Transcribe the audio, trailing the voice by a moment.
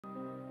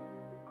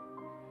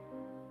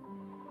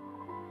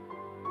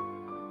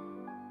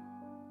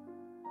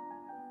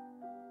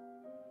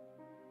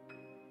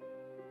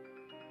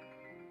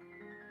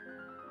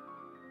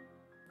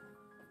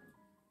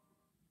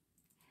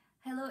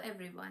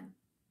everyone.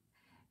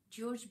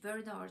 George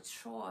Bernard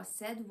Shaw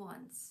said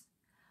once,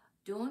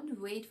 "Don't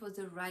wait for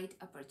the right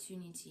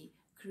opportunity,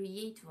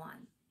 create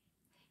one."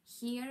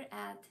 Here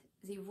at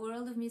the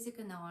World of Music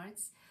and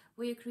Arts,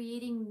 we are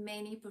creating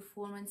many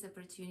performance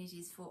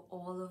opportunities for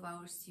all of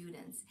our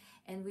students,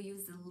 and we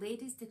use the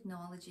latest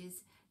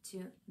technologies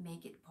to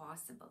make it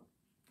possible.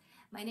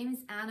 My name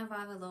is Anna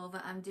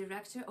Vavilova. I'm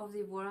director of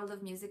the World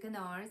of Music and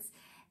Arts,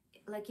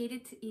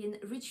 located in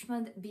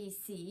Richmond,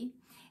 BC,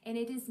 and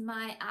it is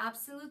my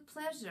absolute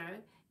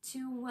pleasure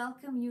to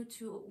welcome you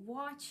to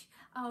watch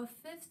our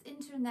 5th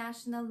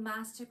International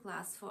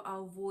Masterclass for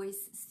our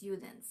voice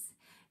students.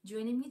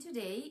 Joining me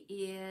today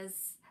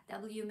is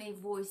WMA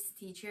voice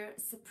teacher,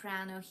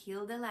 soprano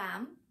Hilda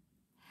Lam.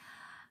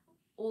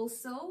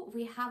 Also,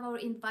 we have our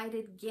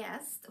invited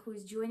guest who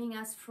is joining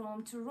us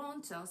from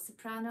Toronto,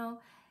 soprano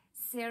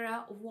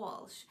Sarah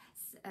Walsh.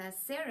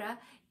 Sarah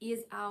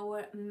is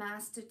our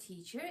master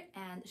teacher,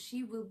 and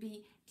she will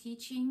be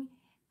teaching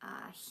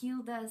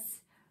Hilda's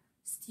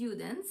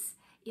students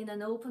in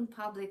an open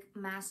public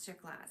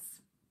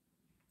masterclass.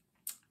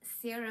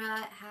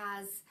 Sarah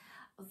has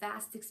a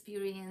vast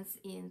experience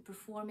in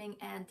performing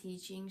and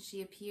teaching.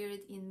 She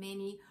appeared in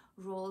many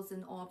roles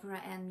in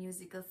opera and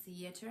musical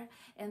theater,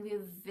 and we're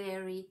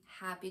very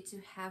happy to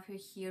have her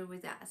here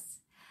with us.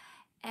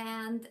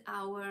 And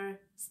our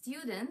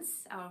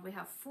students, we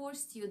have 4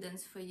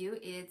 students for you.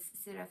 It's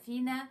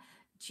Serafina,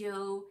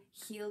 Joe,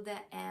 Hilda,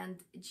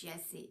 and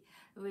Jessie.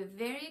 We're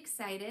very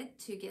excited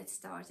to get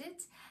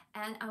started,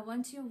 and I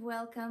want to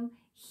welcome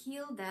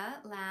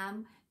Hilda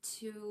Lam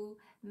to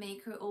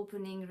make her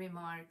opening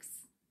remarks.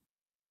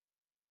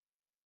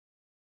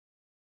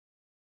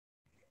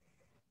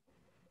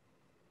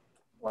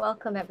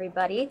 Welcome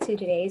everybody to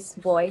today's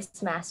Voice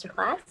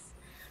Masterclass.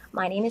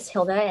 My name is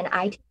Hilda and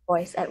I teach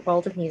voice at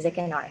World of Music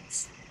and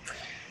Arts.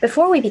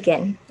 Before we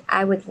begin,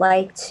 I would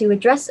like to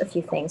address a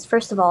few things.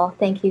 First of all,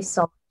 thank you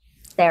so much,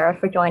 Sarah,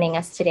 for joining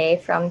us today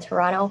from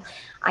Toronto.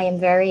 I am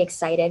very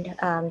excited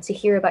to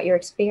hear about your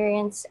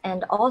experience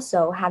and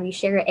also have you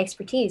share your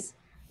expertise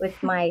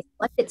with my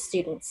selected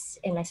students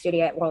in my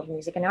studio at World of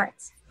Music and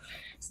Arts.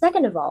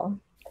 Second of all,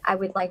 I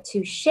would like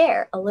to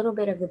share a little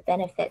bit of the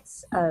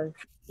benefits of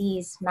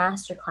these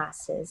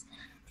masterclasses.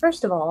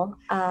 First of all,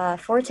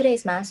 for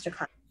today's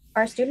masterclass,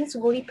 our students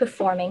will be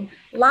performing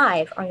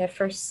live on their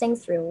first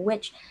sing-through,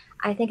 which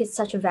I think is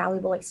such a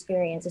valuable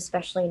experience,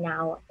 especially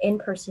now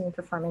in-person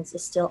performance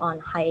is still on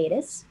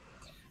hiatus.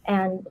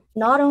 And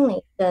not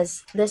only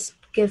does this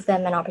give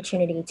them an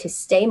opportunity to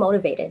stay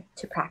motivated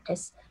to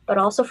practice, but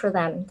also for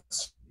them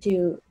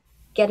to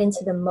get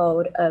into the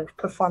mode of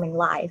performing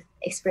live,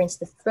 experience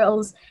the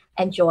thrills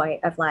and joy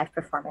of live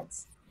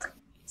performance.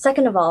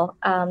 Second of all,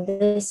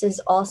 this is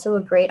also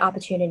a great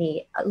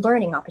opportunity, a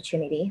learning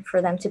opportunity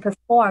for them to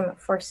perform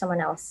for someone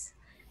else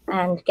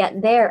and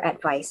get their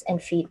advice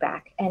and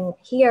feedback and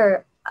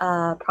hear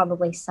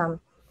probably some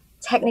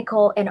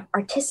technical and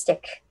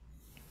artistic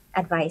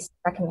advice,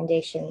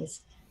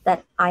 recommendations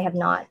that I have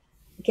not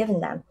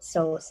given them.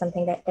 So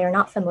something that they're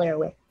not familiar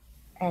with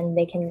and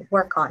they can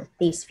work on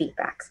these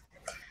feedbacks.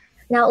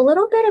 Now, a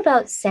little bit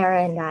about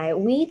Sarah and I.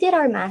 We did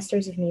our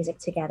Masters of Music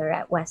together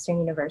at Western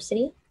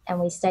University, and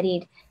we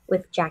studied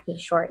with Jackie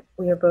Short.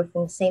 We were both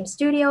in the same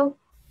studio,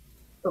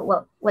 but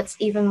what's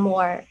even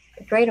more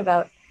great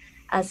about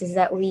us is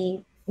that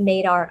we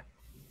made our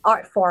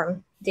art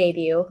form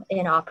debut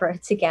in opera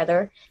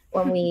together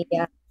when we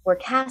were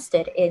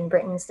casted in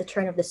Britain's The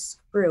Turn of the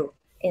Screw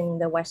in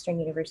the Western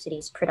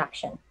University's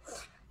production.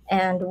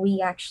 And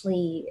we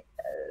actually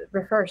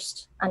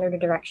rehearsed under the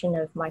direction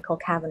of Michael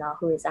Kavanagh,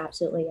 who is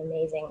absolutely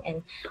amazing.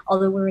 And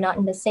although we were not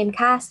in the same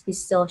cast, we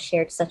still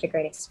shared such a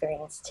great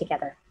experience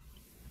together.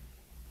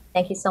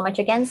 Thank you so much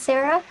again,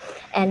 Sarah.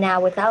 And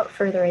now, without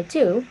further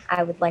ado,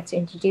 I would like to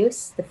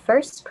introduce the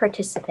first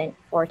participant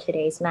for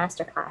today's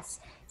masterclass,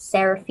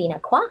 Serafina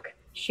Kwok.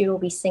 She will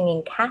be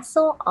singing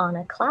Castle on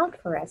a Cloud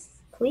for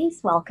us.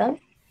 Please welcome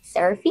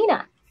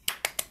Serafina.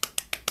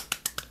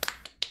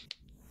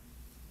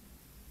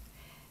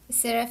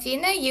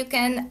 Serafina, you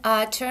can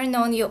turn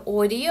on your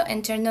audio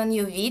and turn on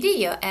your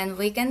video, and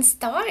we can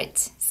start.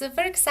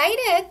 Super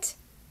excited.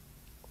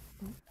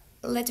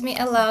 Let me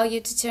allow you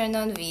to turn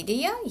on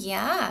video.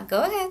 Yeah,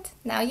 go ahead.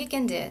 Now you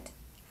can do it.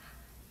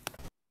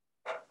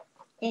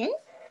 And?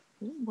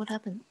 What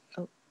happened?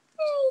 Oh.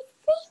 I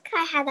think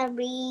I had a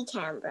read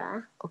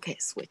camera. Okay,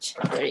 switch.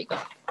 There you go.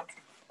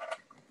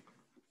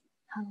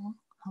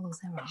 Hello,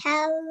 Sarah.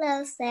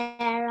 Hello,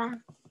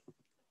 Sarah.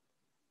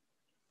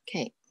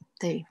 Okay,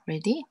 they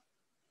ready?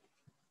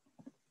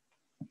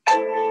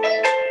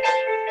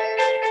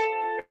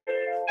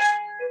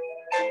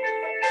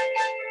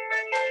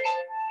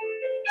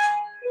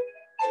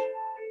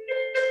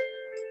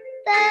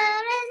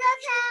 There is a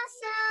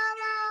castle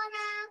on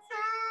a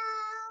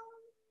cloud.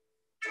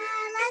 I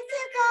like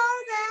to go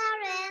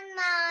there in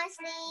my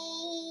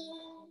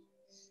sleep.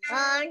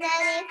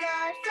 Underneath the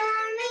for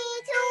me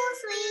to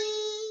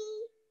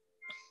sleep.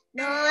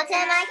 Not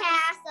in my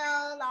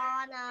castle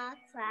on a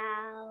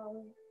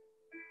cloud.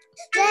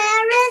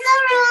 There is a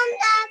room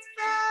that's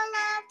full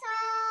of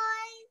toys.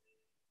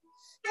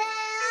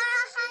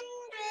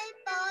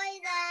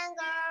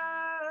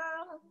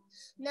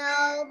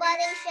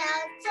 Nobody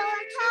shouts or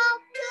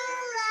talk too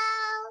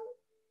loud.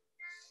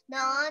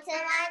 Not in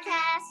my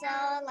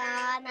castle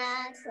on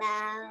a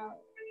cloud.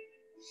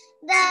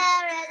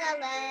 There is a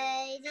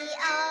lady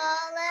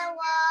all in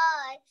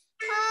white,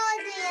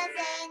 cozy and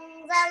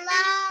sings a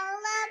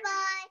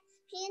lullaby.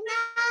 She's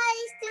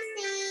nice to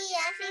see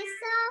and she's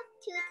soft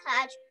to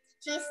touch.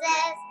 She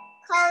says,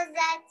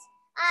 Cosette,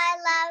 I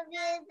love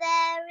you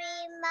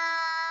very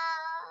much.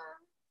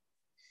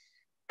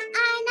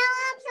 I know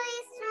a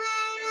place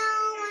where no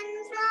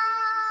one's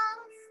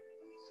lost.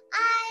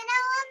 I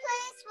know a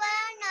place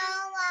where no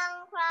one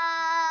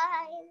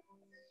cries.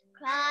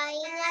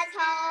 Crying at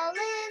all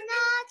is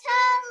not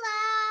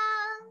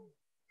allowed.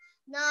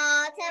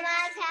 Not in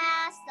my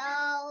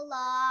castle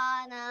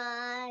on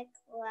a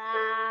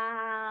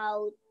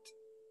cloud.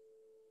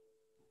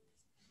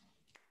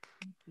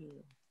 Thank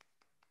you.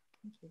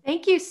 Thank you.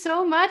 Thank you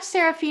so much,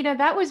 Serafina.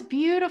 That was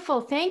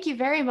beautiful. Thank you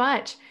very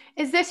much.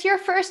 Is this your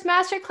first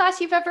masterclass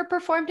you've ever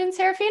performed in,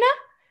 Serafina?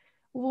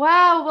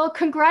 Wow. Well,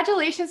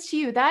 congratulations to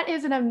you. That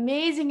is an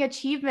amazing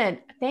achievement.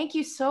 Thank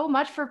you so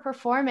much for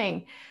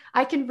performing.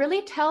 I can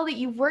really tell that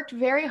you've worked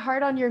very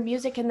hard on your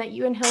music and that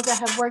you and Hilda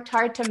have worked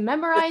hard to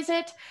memorize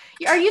it.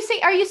 Are you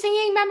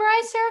singing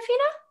Memorize,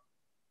 Serafina?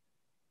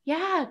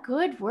 Yeah,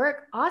 good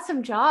work.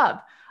 Awesome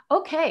job.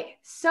 Okay,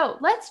 so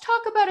let's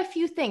talk about a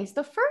few things.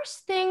 The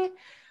first thing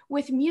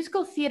with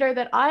musical theater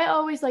that I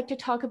always like to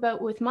talk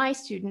about with my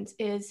students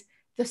is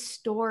the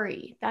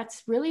story.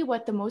 That's really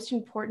what the most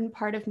important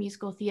part of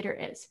musical theater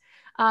is.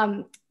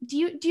 Do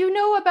you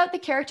know about the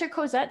character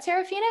Cosette,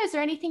 Serafina? Is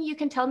there anything you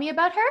can tell me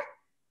about her?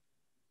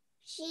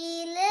 She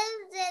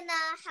lives in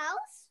a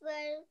house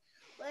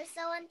where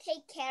someone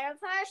takes care of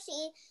her.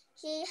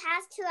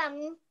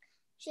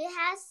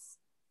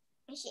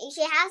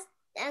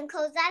 And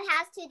Cosette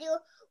has to do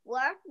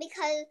work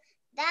because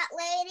that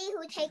lady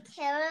who takes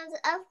care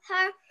of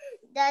her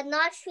does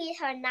not treat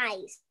her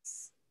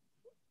nice.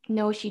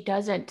 No, she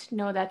doesn't.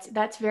 No,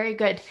 that's very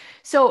good.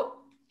 So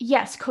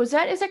yes,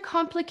 Cosette is a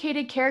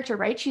complicated character,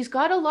 right? She's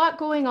got a lot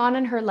going on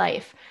in her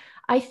life.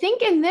 I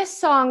think in this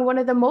song, one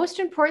of the most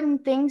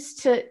important things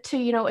to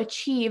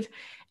achieve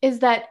is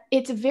that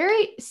it's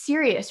very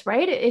serious,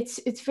 right?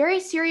 It's very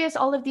serious,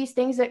 all of these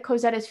things that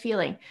Cosette is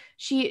feeling.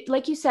 She,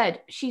 like you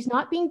said, she's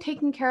not being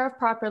taken care of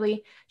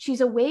properly.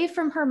 She's away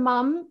from her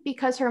mom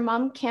because her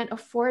mom can't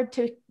afford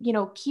to,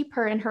 keep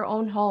her in her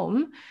own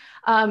home.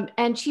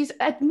 And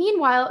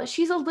meanwhile,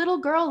 she's a little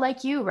girl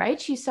like you, right?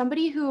 She's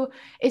somebody who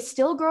is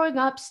still growing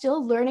up,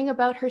 still learning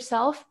about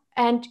herself.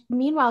 And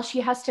meanwhile,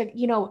 she has to,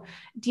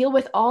 deal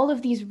with all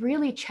of these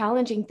really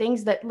challenging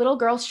things that little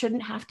girls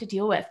shouldn't have to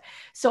deal with.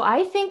 So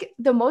I think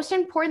the most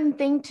important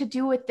thing to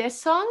do with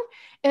this song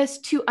is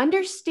to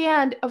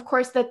understand, of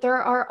course, that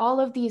there are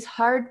all of these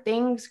hard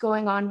things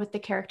going on with the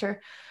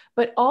character,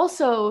 but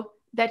also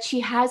that she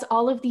has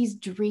all of these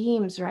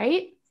dreams,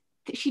 right?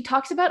 She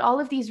talks about all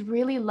of these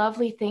really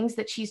lovely things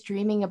that she's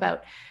dreaming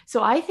about.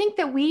 So I think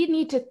that we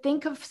need to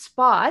think of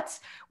spots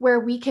where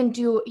we can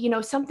do,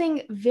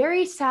 something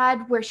very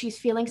sad, where she's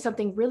feeling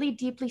something really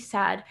deeply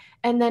sad,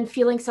 and then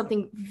feeling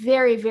something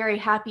very, very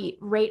happy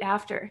right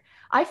after.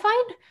 I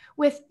find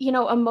with,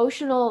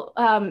 emotional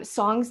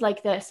songs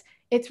like this,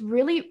 it's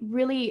really,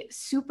 really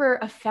super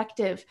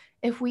effective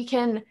if we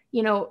can,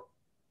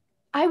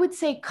 I would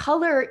say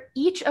color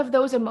each of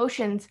those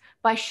emotions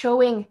by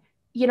showing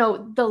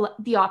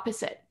the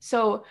opposite.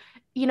 So,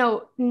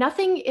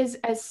 nothing is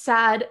as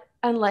sad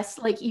unless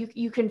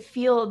you can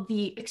feel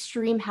the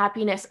extreme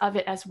happiness of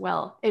it as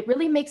well. It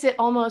really makes it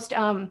almost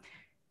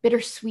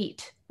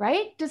bittersweet,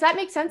 right? Does that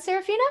make sense,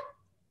 Serafina?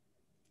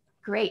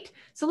 Great.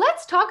 So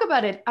let's talk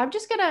about it. I'm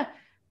just gonna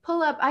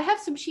pull up, I have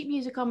some sheet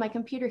music on my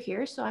computer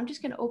here, so I'm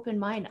just gonna open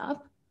mine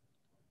up.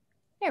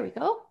 There we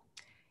go.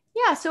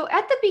 Yeah, so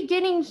at the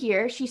beginning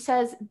here, she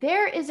says,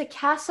 there is a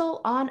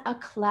castle on a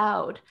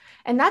cloud.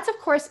 And that's, of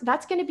course,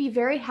 that's going to be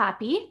very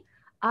happy.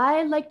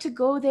 I like to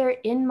go there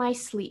in my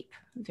sleep.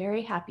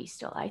 Very happy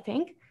still, I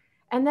think.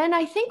 And then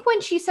I think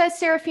when she says,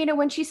 Serafina,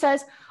 when she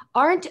says,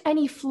 aren't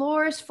any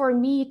floors for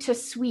me to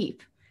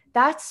sweep,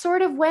 that's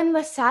sort of when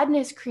the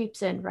sadness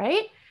creeps in,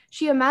 right?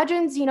 She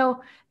imagines,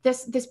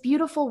 this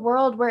beautiful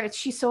world where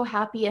she's so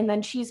happy, and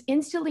then she's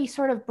instantly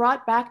sort of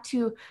brought back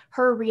to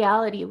her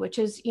reality, which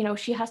is,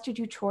 she has to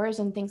do chores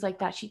and things like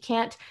that. She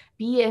can't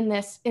be in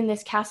this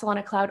castle on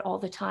a cloud all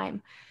the time.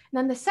 And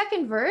then the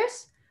second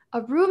verse,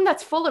 a room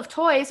that's full of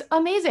toys,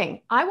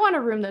 amazing. I want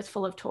a room that's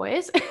full of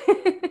toys.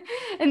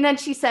 And then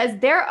she says,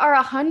 there are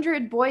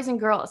 100 boys and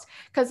girls,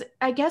 because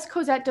I guess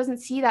Cosette doesn't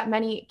see that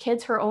many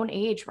kids her own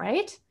age,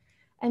 right?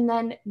 And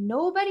then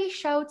nobody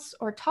shouts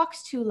or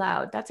talks too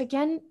loud. That's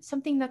again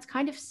something that's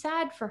kind of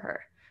sad for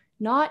her.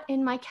 Not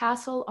in my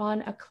castle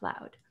on a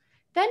cloud.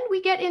 Then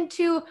we get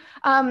into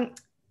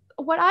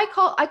what I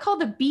call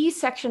the B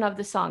section of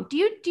the song. Do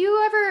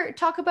you ever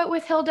talk about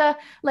with Hilda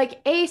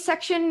like A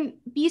section,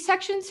 B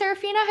section,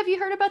 Serafina? Have you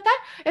heard about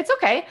that? It's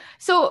okay.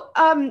 So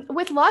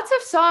with lots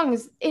of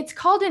songs, it's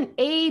called an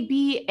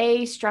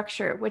ABA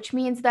structure, which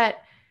means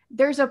that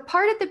there's a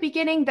part at the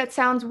beginning that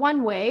sounds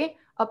one way,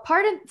 a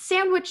part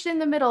sandwiched in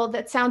the middle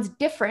that sounds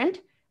different.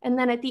 And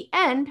then at the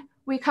end,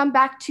 we come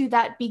back to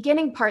that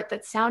beginning part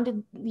that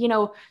sounded, you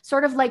know,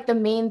 sort of like the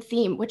main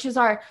theme, which is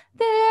our,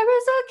 there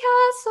is a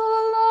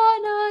castle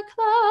on a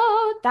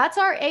cloud. That's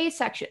our A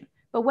section.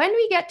 But when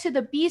we get to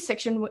the B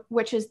section,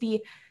 which is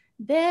the,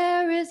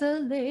 there is a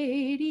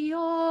lady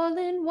all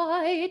in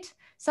white,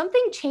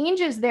 something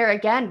changes there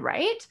again,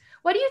 right?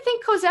 What do you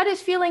think Cosette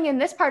is feeling in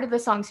this part of the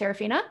song,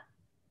 Serafina?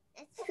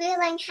 It's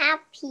feeling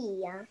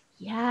happy.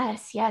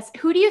 Yes, yes.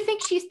 Who do you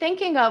think she's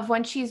thinking of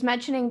when she's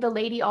mentioning the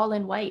lady all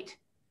in white?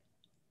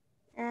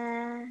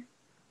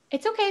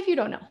 It's okay if you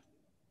don't know.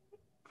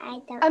 I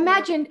don't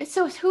Imagine, know.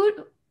 So who,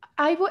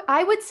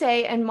 I would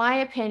say, in my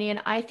opinion,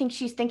 I think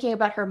she's thinking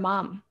about her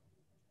mom,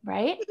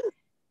 right?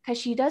 Because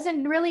she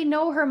doesn't really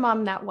know her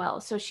mom that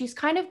well. So she's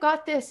kind of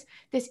got this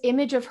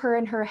image of her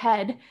in her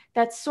head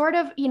that's sort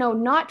of, you know,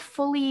 not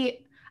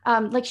fully,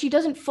 like she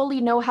doesn't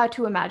fully know how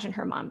to imagine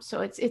her mom. So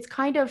it's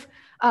kind of,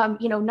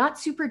 you know, not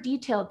super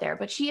detailed there,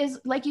 but she is,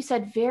 like you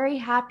said, very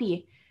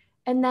happy.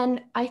 And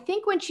then I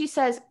think when she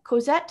says,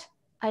 Cosette,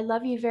 I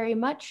love you very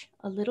much,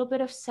 a little bit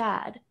of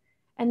sad.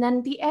 And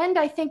then the end,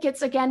 I think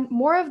it's, again,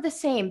 more of the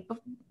same,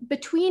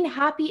 between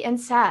happy and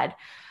sad.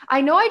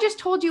 I know I just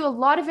told you a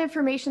lot of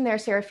information there,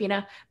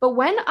 Serafina, but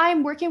when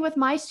I'm working with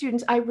my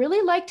students, I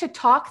really like to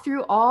talk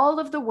through all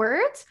of the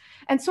words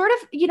and sort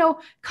of, you know,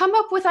 come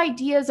up with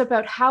ideas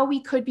about how we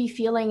could be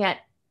feeling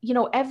at, you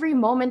know, every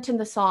moment in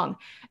the song.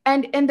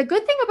 And the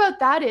good thing about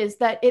that is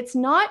that it's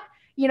not,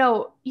 you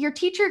know, your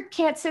teacher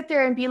can't sit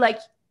there and be like,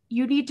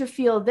 you need to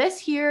feel this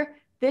here,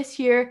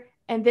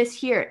 and this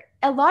here.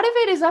 A lot of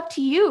it is up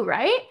to you,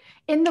 right?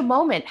 In the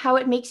moment, how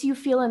it makes you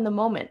feel in the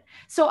moment.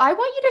 So I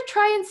want you to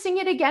try and sing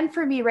it again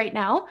for me right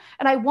now.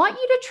 And I want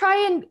you to try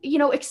and, you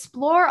know,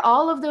 explore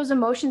all of those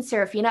emotions,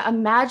 Serafina.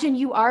 Imagine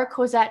you are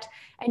Cosette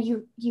and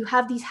you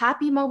have these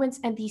happy moments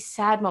and these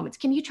sad moments.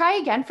 Can you try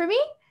again for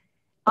me?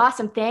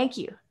 Awesome, thank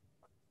you.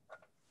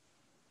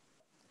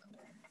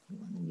 You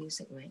want the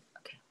music, right?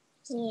 Okay.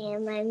 Yeah,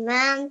 my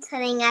mom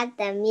turning out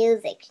the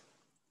music.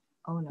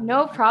 Oh, no.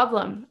 No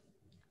problem.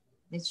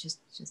 It's just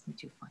need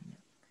to find it.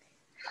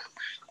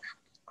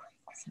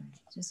 Sorry,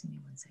 just give me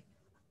 1 second.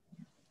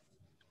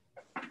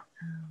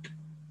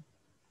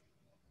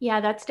 Yeah,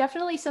 that's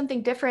definitely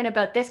something different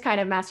about this kind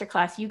of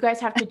masterclass. You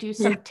guys have to do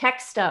some tech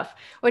stuff,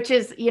 which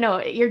is, you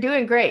know, you're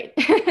doing great.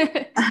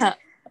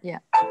 Yeah.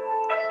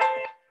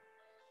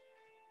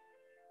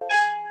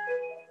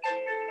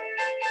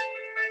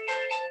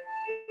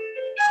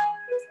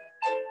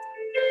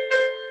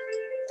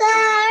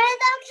 There is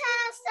a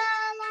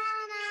castle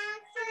on a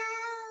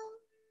cloud.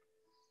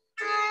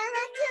 I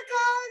like to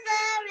go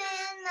there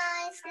in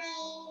my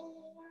sleep.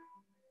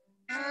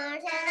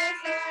 Not any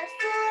force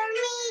for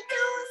me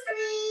to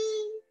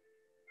sleep.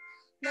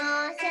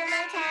 Not in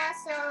a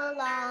castle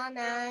on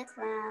a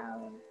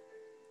cloud.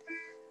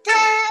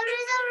 There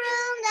is a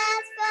room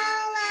that's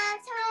full of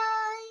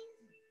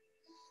toys.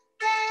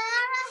 There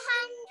are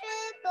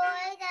 100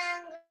 boys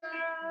and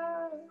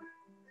girls.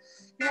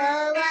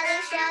 Nobody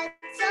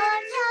shouts or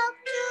talks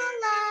too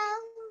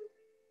loud.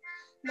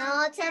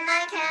 Not in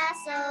my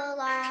castle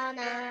on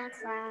a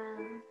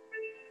cloud.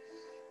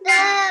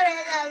 There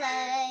is a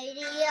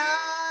lady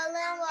all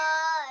in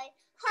white,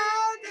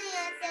 holding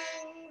and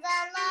sings a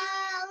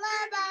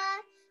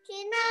lullaby. She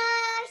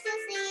knows to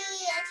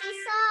see and she's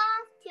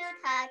soft to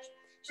touch.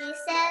 She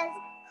says,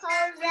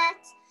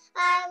 Cosette,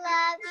 I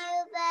love you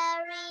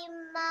very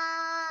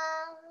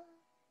much.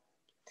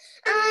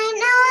 I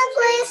know a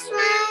place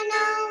where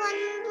no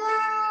one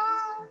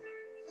blows.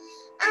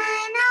 I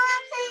know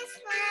a place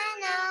where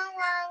no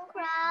one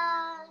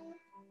cries.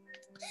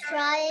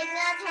 Crying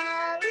at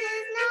home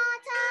is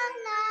not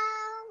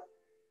allowed.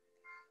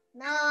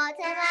 Not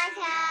in my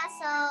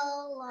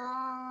castle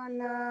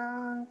on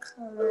a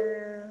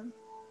cloud.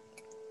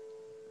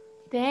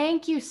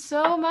 Thank you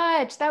so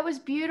much. That was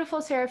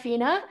beautiful,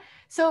 Serafina.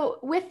 So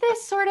with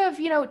this sort of,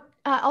 you know,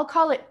 I'll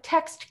call it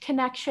text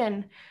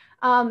connection,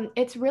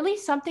 it's really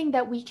something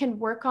that we can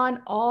work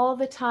on all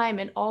the time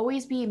and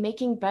always be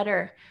making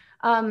better.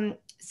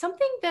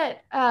 Something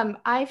that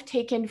I've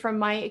taken from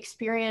my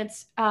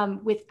experience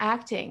with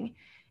acting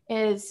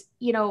is,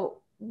 you know,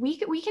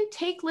 we can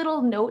take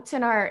little notes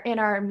in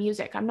our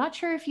music. I'm not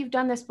sure if you've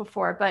done this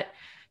before, but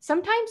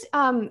sometimes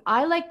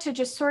I like to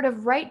just sort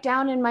of write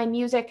down in my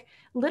music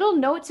little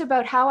notes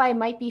about how I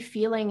might be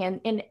feeling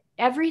in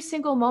every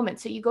single moment.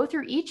 So you go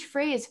through each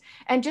phrase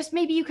and just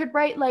maybe you could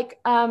write like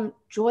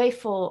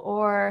joyful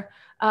or,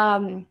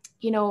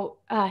 you know,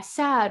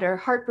 sad or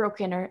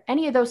heartbroken or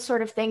any of those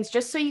sort of things,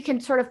 just so you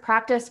can sort of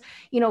practice,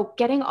 you know,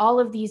 getting all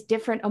of these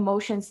different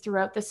emotions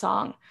throughout the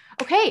song.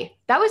 Okay,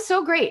 that was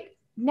so great.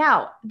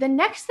 Now, the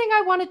next thing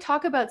I want to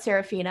talk about,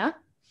 Serafina,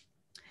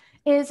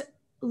 is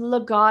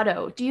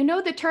legato. Do you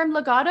know the term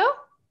legato?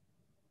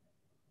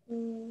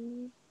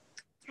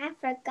 I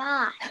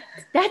forgot.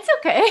 That's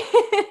okay.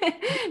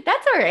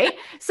 That's all right.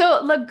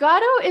 So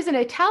legato is an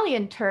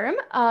Italian term,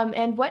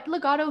 and what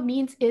legato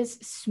means is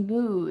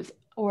smooth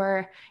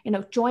or, you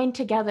know, joined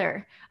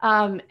together.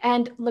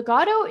 And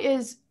legato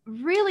is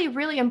really,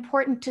 really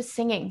important to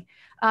singing.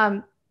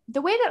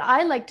 The way that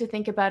I like to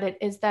think about it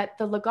is that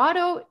the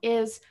legato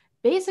is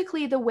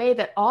basically the way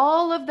that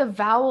all of the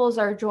vowels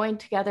are joined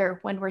together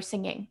when we're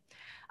singing.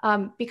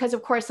 Because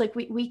of course, like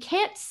we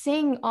can't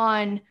sing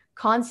on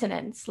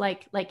consonants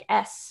like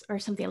S or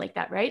something like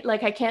that, right?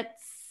 Like I can't,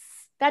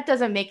 that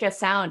doesn't make a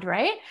sound,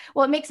 right?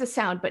 Well, it makes a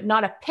sound, but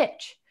not a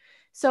pitch.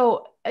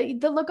 So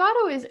the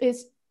legato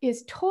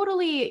is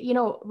totally, you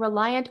know,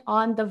 reliant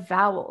on the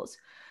vowels.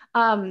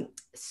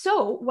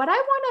 So what I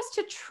want us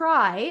to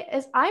try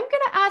is I'm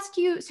going to ask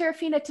you,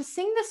 Serafina, to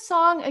sing the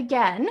song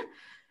again.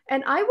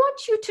 And I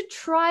want you to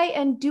try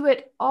and do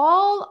it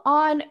all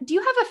on, do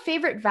you have a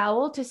favorite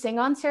vowel to sing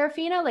on,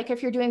 Serafina? Like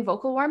if you're doing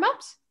vocal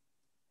warm-ups?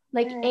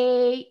 Like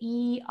A,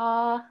 E,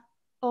 A,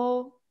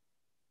 O.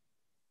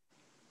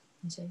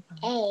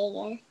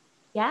 A.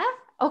 Yeah?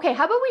 Okay,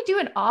 how about we do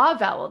an ah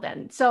vowel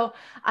then? So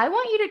I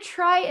want you to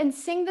try and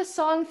sing the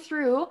song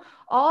through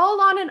all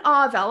on an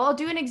ah vowel. I'll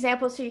do an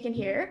example so you can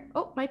hear.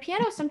 Oh, my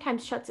piano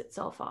sometimes shuts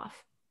itself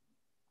off.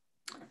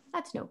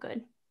 That's no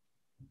good.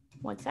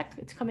 One sec,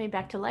 it's coming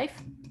back to life.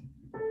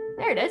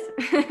 There it is.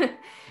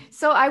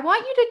 So I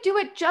want you to do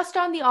it just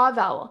on the ah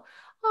vowel.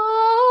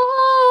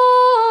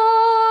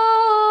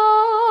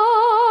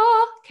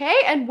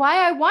 Okay, and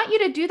why I want you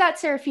to do that,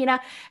 Serafina,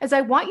 is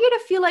I want you to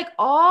feel like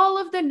all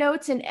of the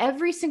notes in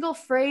every single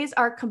phrase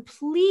are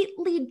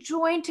completely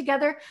joined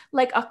together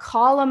like a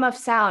column of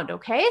sound,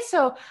 okay?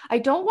 So I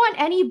don't want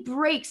any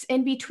breaks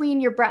in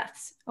between your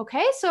breaths,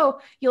 okay?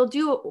 So you'll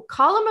do a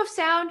column of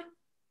sound,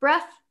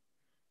 breath,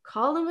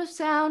 column of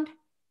sound,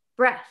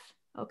 breath,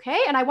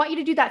 okay? And I want you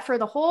to do that for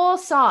the whole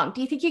song.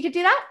 Do you think you could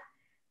do that?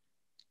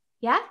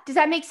 Yeah, does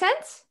that make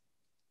sense?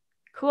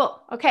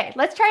 Cool, okay,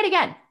 let's try it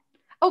again.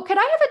 Oh, could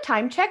I have a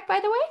time check, by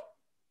the way?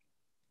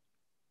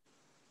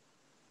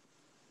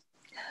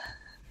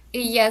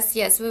 Yes,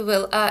 we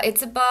will.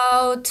 It's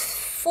about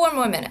 4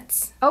 more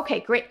minutes. Okay,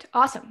 great.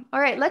 Awesome.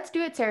 All right, let's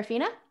do it,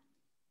 Serafina.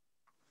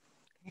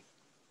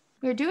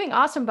 You're doing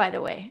awesome, by the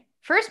way.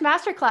 First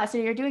masterclass,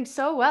 and you're doing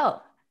so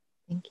well.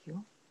 Thank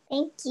you.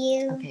 Thank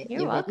you. Okay,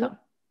 You're welcome.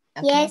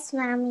 Okay. Yes,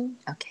 Mommy.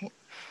 Okay.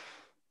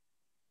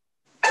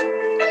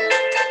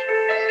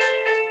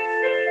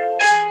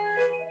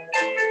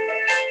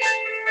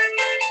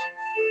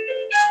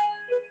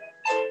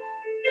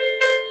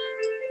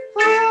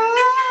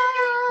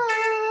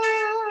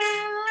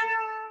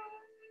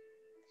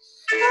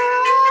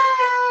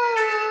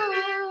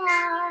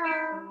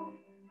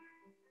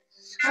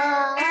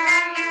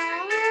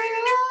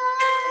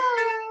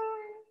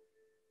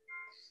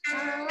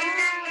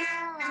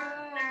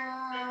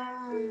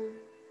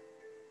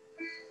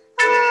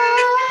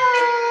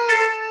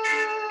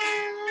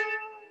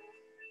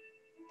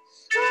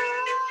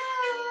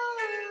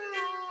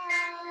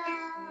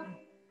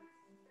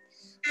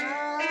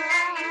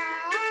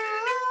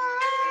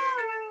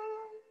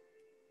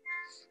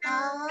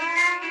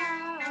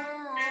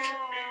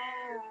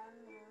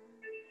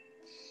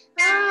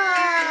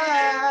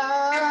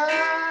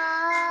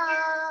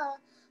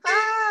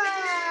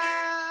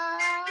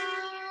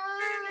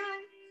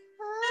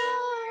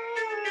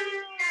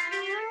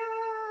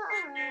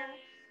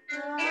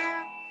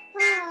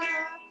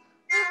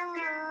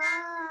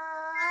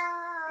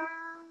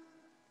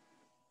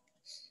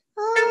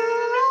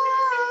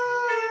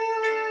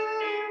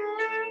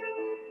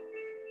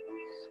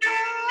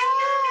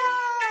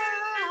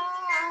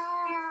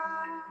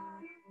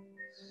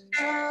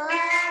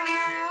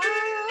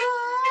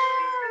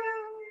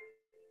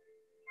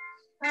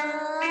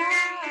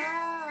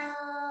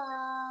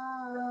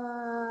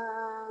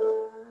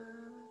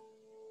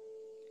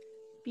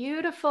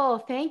 Beautiful.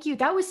 Thank you.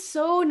 That was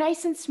so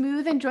nice and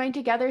smooth and joined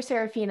together,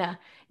 Serafina.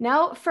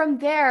 Now, from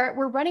there,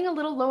 we're running a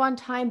little low on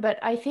time, but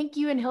I think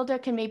you and Hilda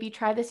can maybe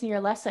try this in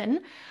your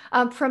lesson.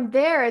 From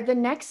there, the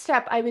next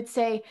step I would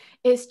say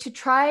is to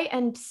try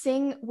and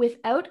sing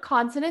without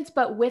consonants,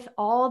 but with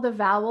all the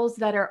vowels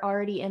that are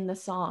already in the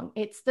song.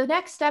 It's the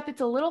next step.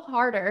 It's a little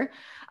harder,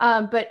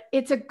 but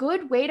it's a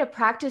good way to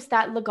practice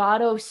that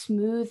legato,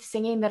 smooth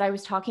singing that I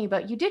was talking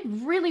about. You did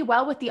really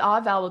well with the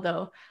ah vowel,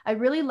 though. I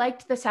really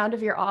liked the sound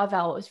of your ah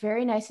vowel. It was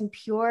very nice and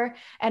pure,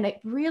 and it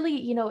really,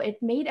 you know,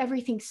 it made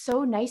everything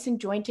so nice and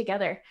joined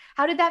together.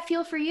 How did that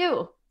feel for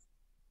you?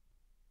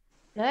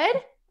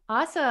 Good?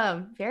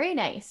 Awesome. Very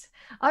nice.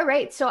 All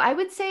right. So I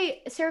would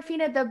say,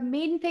 Serafina, the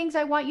main things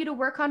I want you to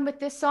work on with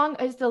this song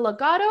is the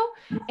legato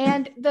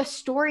and the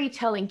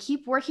storytelling.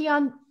 Keep working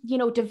on, you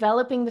know,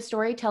 developing the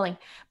storytelling.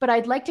 But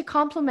I'd like to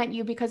compliment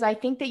you because I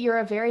think that you're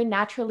a very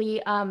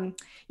naturally,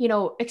 you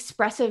know,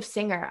 expressive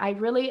singer. I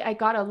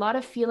got a lot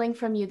of feeling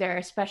from you there,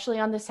 especially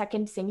on the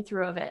second sing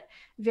through of it.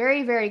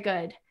 Very, very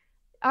good.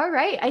 All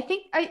right. I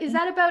think, is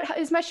that about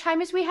as much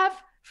time as we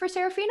have for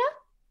Serafina?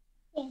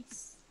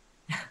 Yes.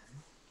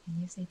 Can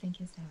you say thank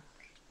you, Sarah?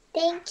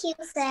 Thank you,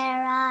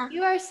 Sarah.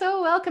 You are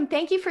so welcome.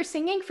 Thank you for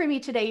singing for me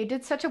today. You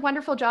did such a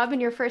wonderful job in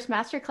your first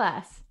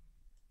masterclass.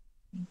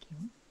 Thank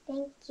you.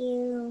 Thank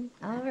you.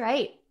 All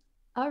right.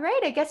 All right.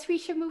 I guess we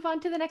should move on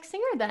to the next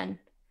singer then.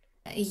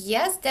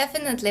 Yes,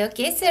 definitely.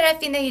 Okay,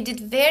 Serafina, you did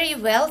very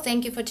well.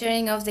 Thank you for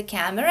turning off the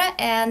camera.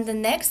 And the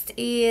next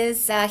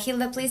is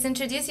Hilda. Please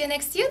introduce your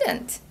next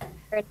student.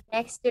 Our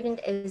next student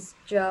is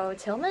Joe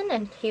Tillman,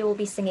 and he will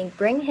be singing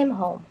Bring Him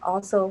Home,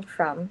 also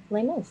from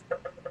Les Mis.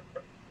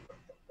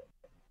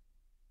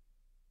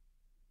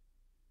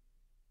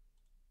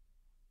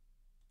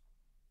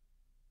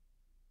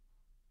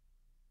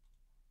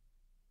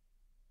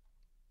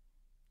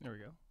 There we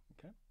go.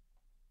 Okay.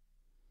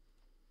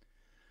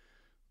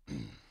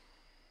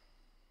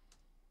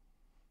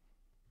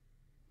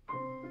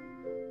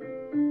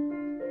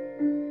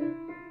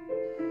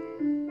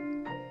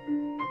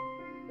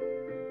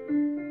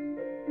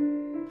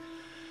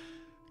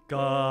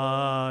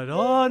 God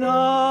on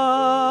high,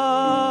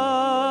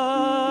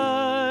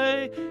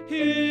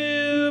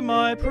 hear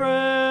my prayer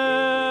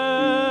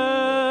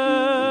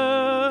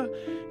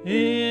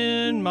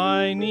in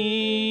my need.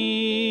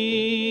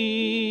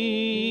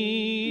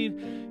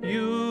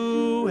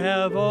 You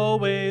have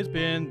always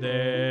been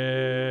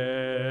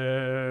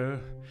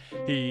there.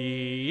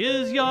 He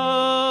is young,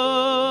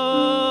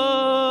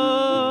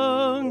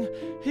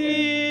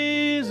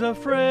 he's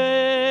afraid.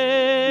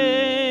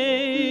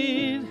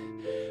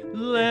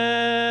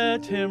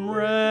 Let him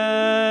rest,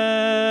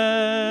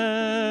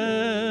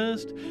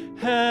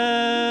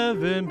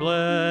 heaven blessed.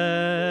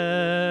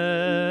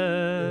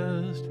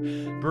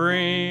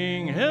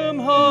 Bring him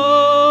home,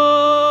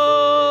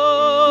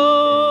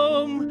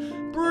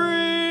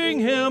 bring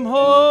him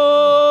home,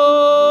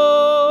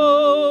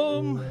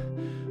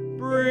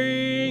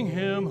 bring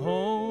him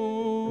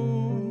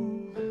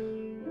home.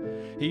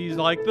 He's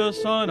like the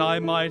son I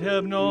might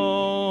have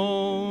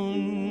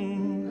known.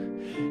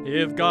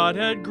 If God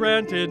had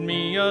granted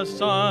me a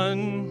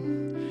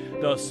son,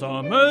 the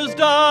summers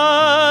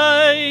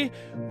die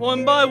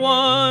one by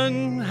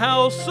one.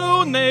 How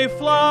soon they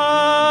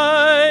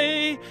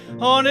fly,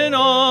 on, and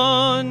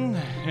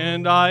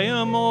I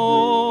am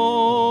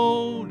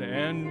old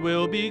and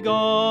will be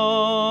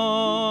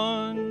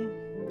gone.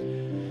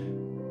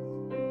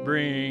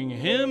 Bring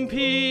him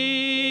peace,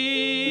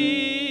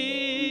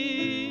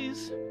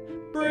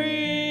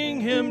 bring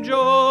him joy.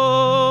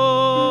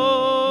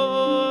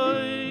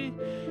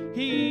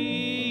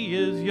 He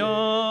is young,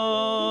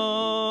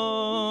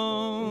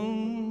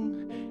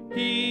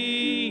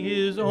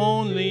 he is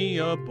only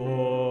a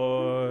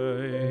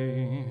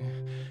boy.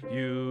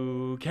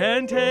 You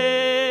can take,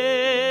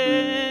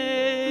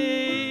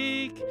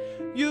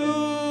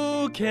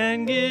 you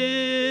can give.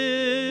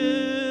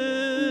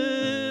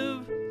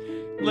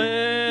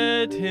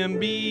 Let him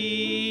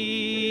be,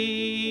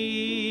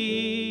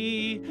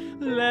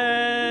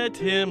 let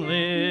him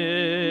live.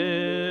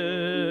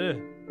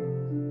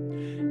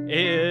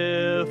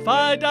 If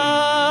I die,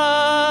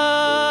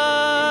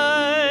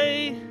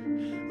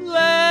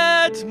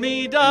 let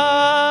me die.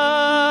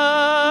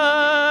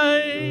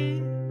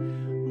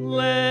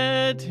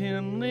 Let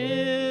him live.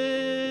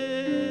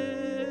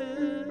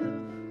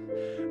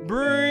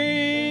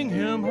 Bring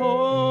him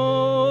home.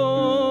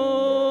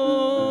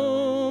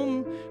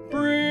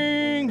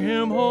 Bring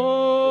him home.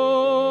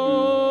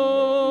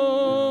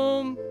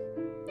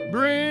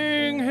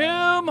 Bring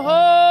him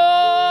home.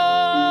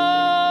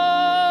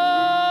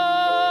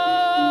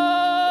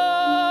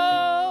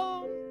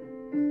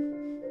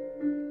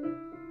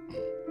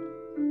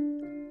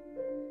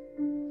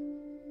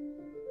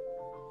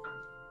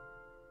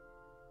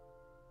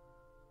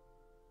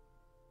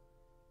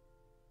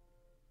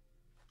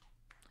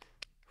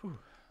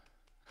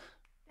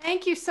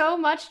 Thank you so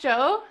much,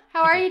 Joe.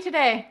 How are you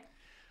today?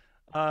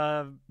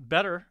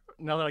 Better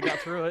now that I got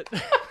through it.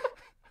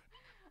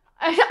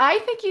 I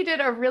think you did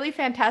a really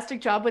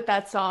fantastic job with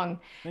that song.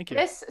 Thank you.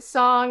 This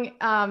song,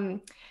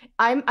 I'm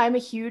a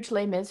huge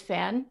Les Mis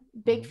fan,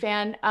 big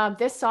fan.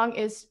 This song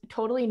is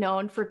totally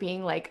known for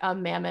being like a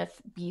mammoth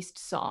beast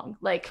song.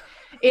 Like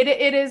it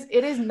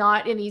is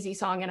not an easy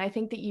song, and I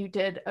think that you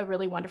did a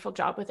really wonderful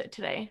job with it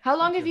today. How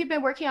long have you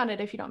been working on it,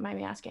 if you don't mind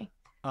me asking?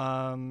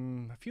 A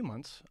few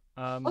months.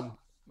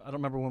 I don't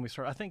remember when we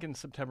started. I think in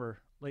September,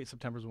 late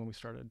September is when we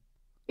started.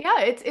 Yeah,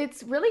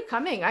 it's really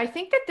coming. I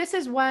think that this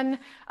is one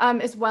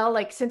as well,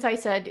 like since I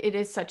said it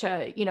is such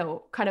a,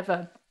 kind of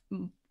a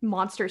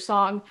monster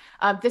song,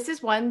 this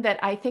is one that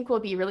I think will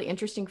be really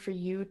interesting for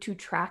you to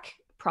track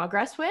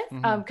progress with,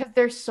 because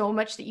there's so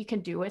much that you can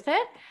do with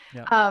it.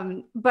 Yeah.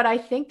 But I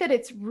think that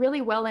it's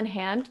really well in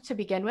hand to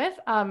begin with.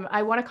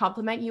 I want to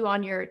compliment you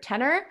on your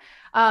tenor.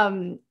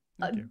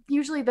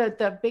 Usually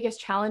the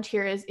biggest challenge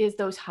here is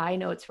those high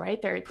notes,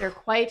 right? They're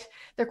quite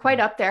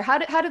up there. How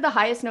did the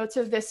highest notes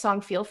of this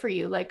song feel for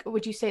you? Like,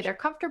 would you say they're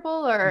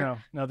comfortable or?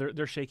 No,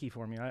 they're shaky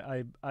for me.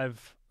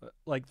 I've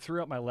like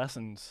throughout my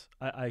lessons,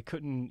 I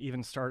couldn't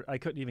even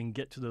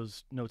get to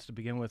those notes to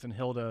begin with, and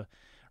Hilda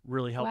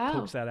really helped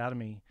coax that out of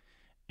me.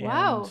 And,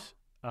 wow.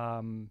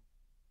 I mean,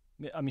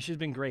 she's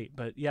been great,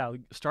 but yeah,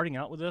 starting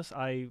out with this,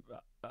 I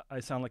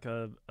sound like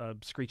a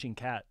screeching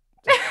cat.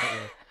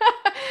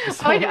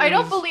 So I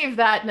don't believe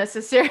that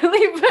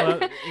necessarily,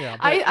 but yeah,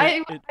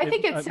 I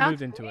think it sounds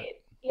moved into great.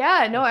 it.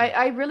 Yeah, no,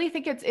 I really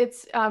think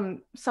it's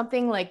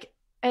something like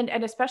and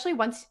especially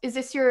once, is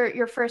this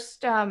your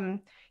first,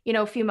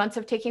 few months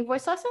of taking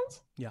voice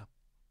lessons? Yeah.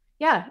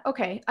 Yeah.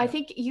 Okay. I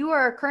think you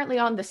are currently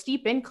on the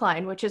steep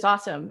incline, which is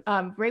awesome.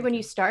 Right when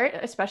you start,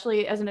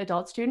 especially as an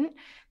adult student,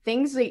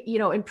 things,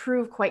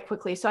 improve quite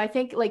quickly. So I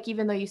think, like,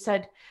 even though you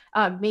said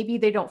maybe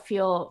they don't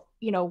feel,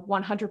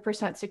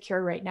 100%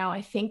 secure right now,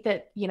 I think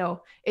that,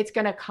 it's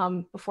going to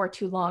come before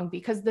too long,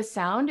 because the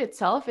sound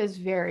itself is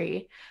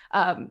very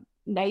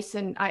nice.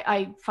 And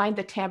I find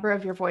the timbre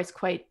of your voice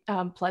quite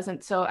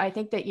pleasant. So I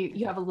think that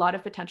you have a lot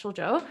of potential,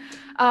 Joe.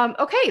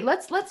 Okay,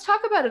 let's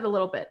talk about it a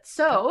little bit.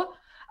 So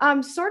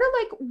sort of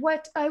like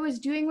what I was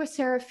doing with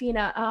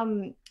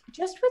Serafina,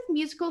 just with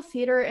musical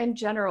theater in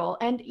general,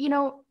 and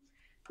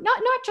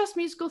not just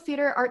musical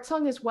theater, art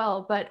song as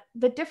well. But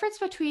the difference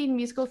between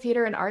musical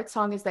theater and art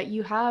song is that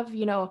you have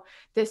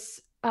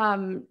this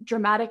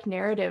dramatic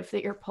narrative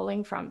that you're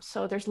pulling from.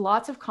 So there's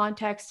lots of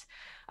context,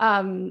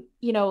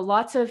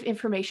 lots of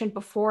information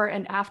before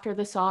and after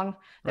the song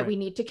that we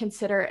need to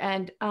consider.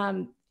 And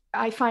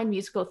I find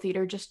musical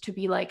theater just to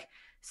be like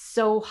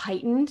so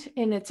heightened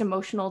in its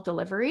emotional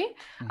delivery.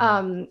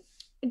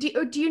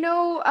 Do you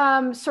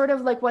know sort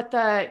of like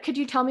could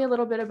you tell me a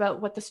little bit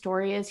about what the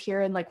story is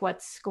here and like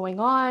what's going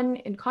on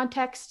in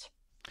context?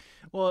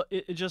 Well,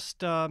 it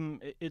just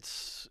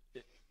it's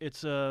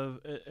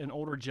an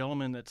older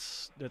gentleman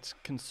that's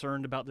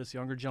concerned about this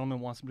younger gentleman,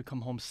 wants him to come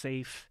home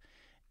safe,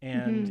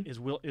 and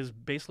is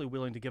basically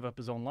willing to give up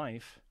his own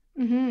life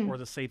for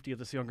the safety of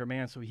this younger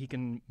man so he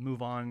can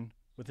move on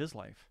with his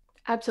life.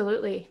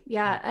 Absolutely.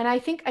 Yeah. And I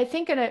think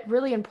a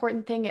really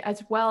important thing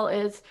as well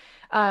is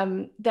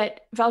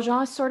that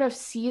Valjean sort of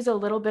sees a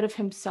little bit of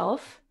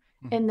himself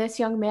in this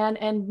young man.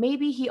 And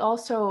maybe he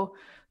also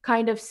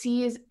kind of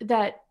sees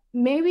that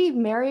maybe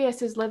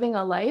Marius is living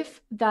a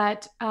life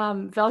that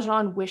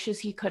Valjean wishes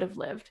he could have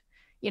lived,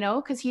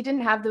 because he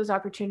didn't have those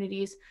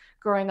opportunities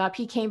growing up.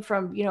 He came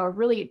from, a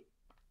really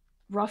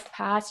rough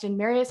past, and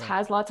Marius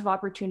has lots of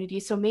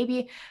opportunities. So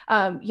maybe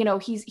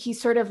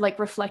he's sort of like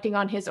reflecting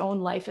on his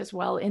own life as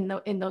well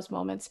in those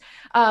moments.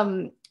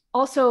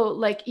 Also,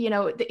 like,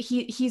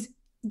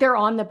 they're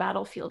on the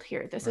battlefield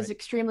here. This is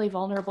extremely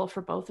vulnerable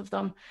for both of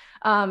them.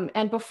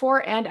 And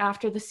before and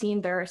after the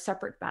scene, there are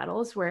separate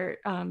battles where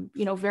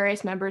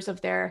various members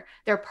of their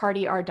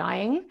party are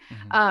dying.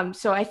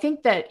 So I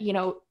think that,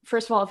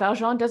 first of all,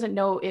 Valjean doesn't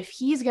know if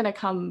he's going to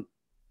come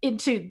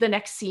into the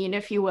next scene,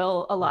 if you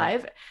will,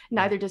 alive.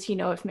 Neither does he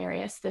know if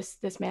Marius,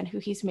 this man who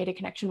he's made a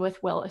connection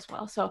with, will as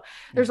well. So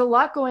there's a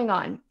lot going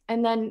on.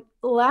 And then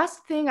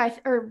last thing,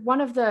 or one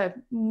of the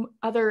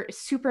other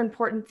super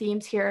important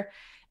themes here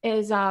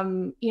is,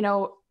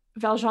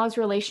 Valjean's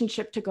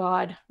relationship to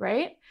God,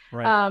 right?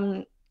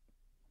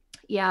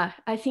 Yeah,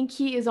 I think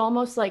he is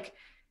almost like,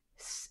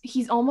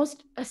 he's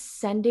almost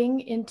ascending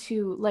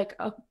into like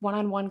a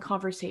one-on-one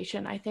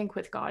conversation, I think,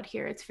 with God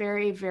here. It's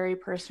very, very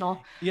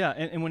personal. Yeah.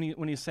 And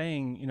when he's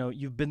saying,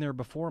 you've been there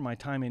before my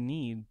time in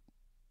need,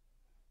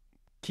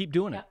 keep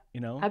doing it,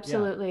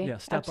 Absolutely. Yeah.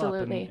 Step up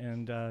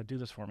and do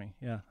this for me.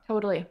 Yeah.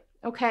 Totally.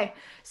 Okay.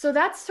 So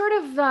that's sort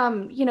of,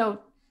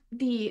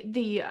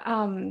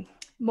 the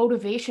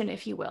motivation,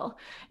 if you will.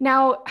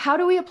 Now, how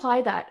do we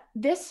apply that?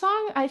 This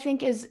song, I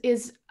think,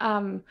 is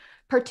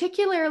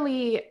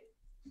particularly,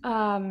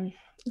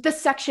 the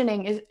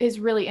sectioning is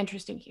really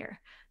interesting here.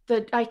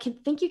 I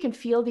think you can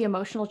feel the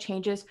emotional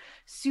changes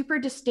super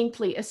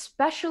distinctly,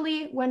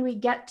 especially when we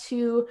get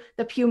to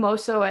the più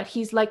mosso at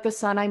 "He's like the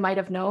son I might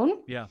have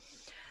known." Yeah.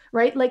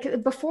 Right?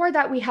 Like before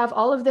that, we have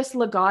all of this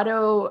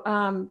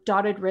legato,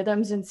 dotted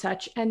rhythms and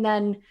such. And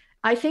then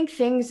I think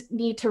things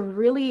need to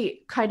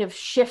really kind of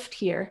shift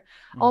here,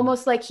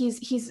 almost like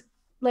he's,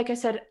 like I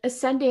said,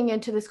 ascending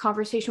into this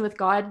conversation with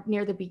God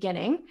near the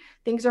beginning.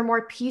 Things are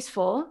more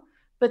peaceful,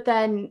 but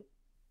then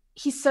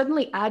he's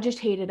suddenly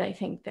agitated, I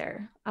think,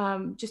 there,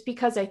 just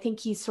because I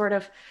think he's sort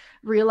of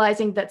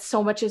realizing that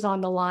so much is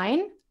on the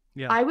line.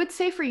 Yeah. I would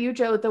say for you,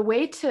 Joe, the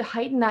way to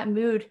heighten that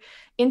mood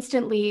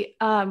instantly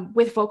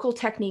with vocal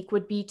technique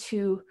would be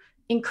to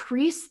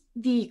increase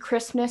the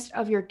crispness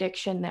of your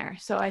diction there.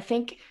 So I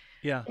think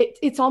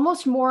it's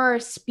almost more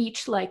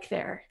speech-like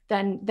there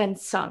than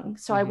sung.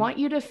 So I want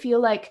you to feel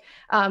like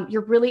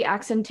you're really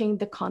accenting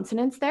the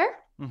consonants there.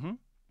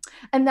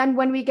 And then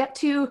when we get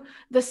to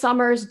 "the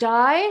summers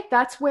die,"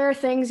 that's where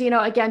things,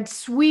 again,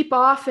 sweep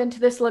off into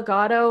this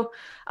legato,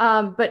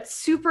 but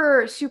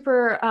super,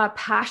 super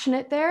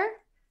passionate there.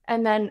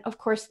 And then, of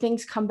course,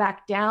 things come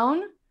back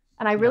down.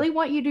 And I really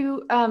want you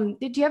to,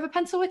 do you have a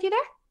pencil with you there?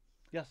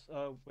 Yes.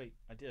 Wait,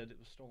 I did. It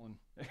was stolen.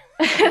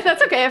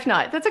 That's okay if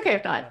not. That's okay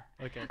if not.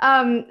 Yeah, okay.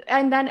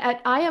 And then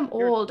at "I am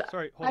old,"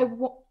 sorry,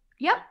 hold on.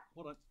 Yep.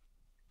 Hold on.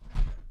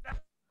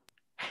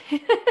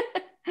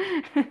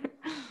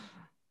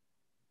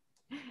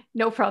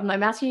 No problem.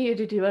 I'm asking you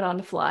to do it on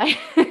the fly.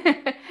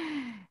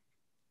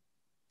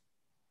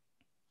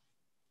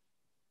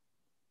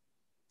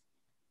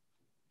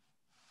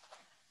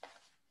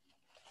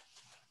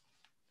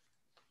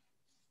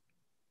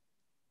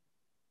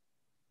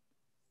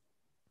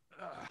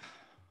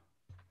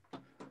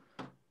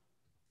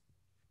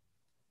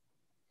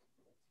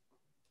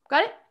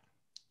 Got it?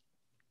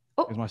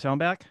 Is my sound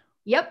back?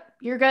 Yep,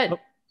 you're good.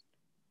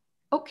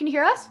 Oh, can you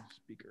hear us?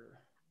 Speaker.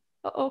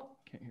 Uh-oh.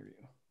 Can't hear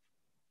you.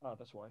 Oh,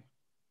 that's why.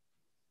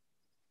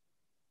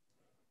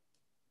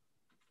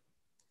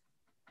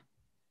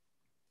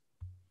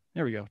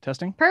 There we go.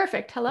 Testing.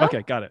 Perfect. Hello.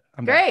 Okay, got it.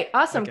 I'm great.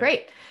 back. Awesome. Okay.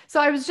 Great. So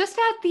I was just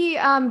at the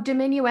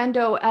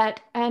diminuendo at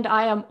 "And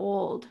I Am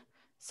Old."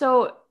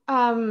 So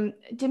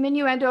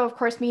diminuendo, of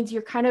course, means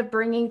you're kind of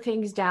bringing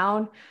things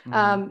down.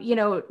 You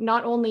know,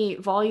 not only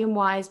volume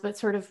wise, but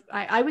sort of.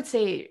 I would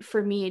say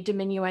for me,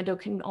 diminuendo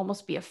can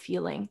almost be a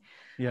feeling.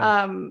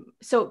 Yeah.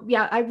 So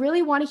yeah, I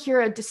really want to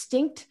hear a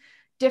distinct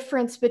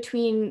difference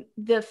between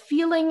the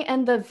feeling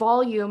and the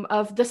volume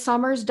of "the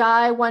summers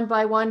die one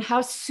by one, how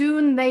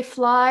soon they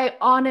fly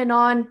on, and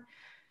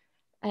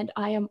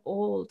I am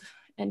old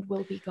and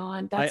will be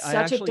gone." That's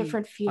such a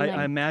different feeling.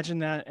 I imagine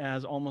that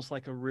as almost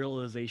like a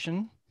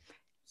realization.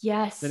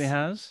 Yes. That he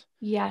has.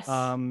 Yes.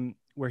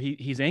 Where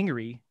he's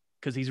angry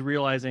because he's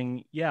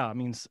realizing, yeah, I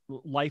mean,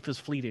 life is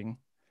fleeting.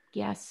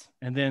 Yes.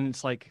 And then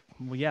it's like,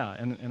 well, yeah,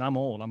 and I'm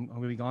old. I'm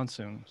going to be gone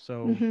soon.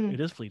 So it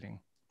is fleeting.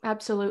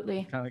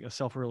 Absolutely. Kind of like a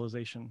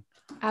self-realization.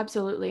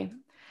 Absolutely.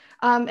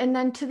 And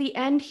then to the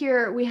end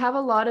here, we have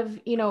a lot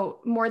of, you know,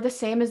 more the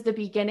same as the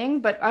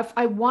beginning, but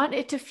I want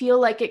it to feel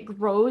like it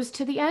grows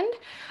to the end.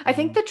 I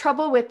think the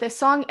trouble with this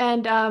song,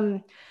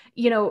 and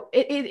you know,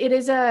 it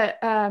is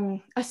a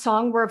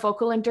song where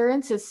vocal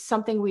endurance is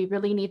something we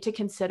really need to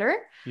consider.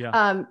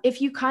 Yeah. If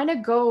you kind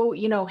of go,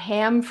 you know,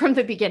 ham from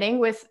the beginning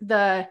with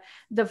the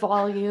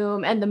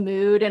volume and the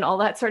mood and all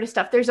that sort of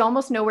stuff, there's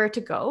almost nowhere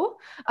to go.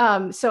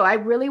 So I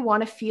really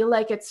want to feel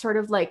like it's sort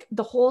of like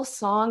the whole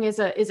song is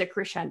a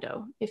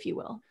crescendo, if you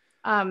will.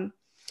 And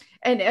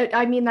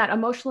I mean that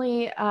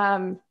emotionally,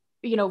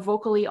 you know,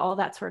 vocally, all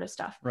that sort of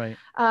stuff. Right.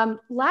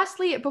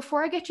 Lastly,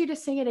 before I get you to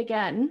sing it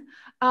again,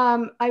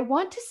 I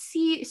want to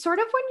see sort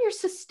of when you're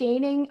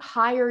sustaining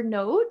higher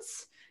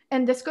notes,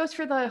 and this goes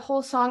for the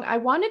whole song, I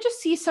want to just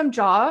see some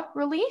jaw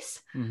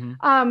release.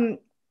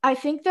 I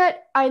think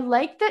that I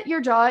like that your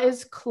jaw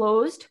is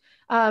closed,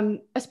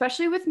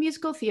 especially with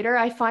musical theater.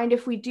 I find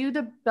if we do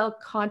the bel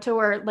canto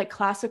or like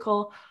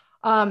classical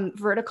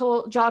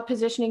vertical jaw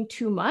positioning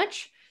too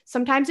much,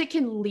 sometimes it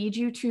can lead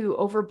you to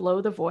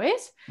overblow the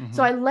voice.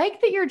 So I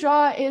like that your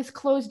jaw is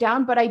closed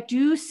down, but I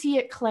do see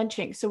it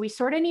clenching. So we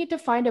sort of need to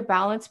find a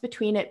balance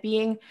between it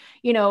being,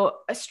 you know,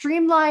 a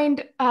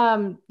streamlined,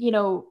 you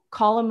know,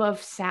 column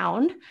of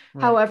sound.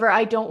 Right. However,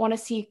 I don't want to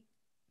see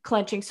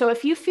clenching. So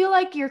if you feel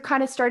like you're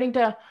kind of starting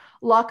to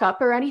lock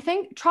up or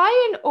anything,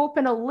 try and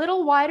open a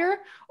little wider,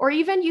 or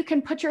even you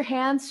can put your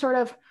hands sort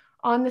of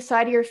on the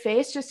side of your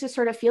face just to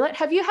sort of feel it.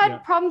 Have you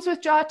had problems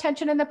with jaw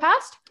tension in the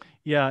past?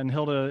 Yeah, and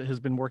Hilda has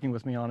been working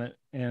with me on it.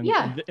 And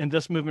and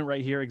this movement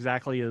right here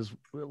exactly is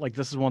like,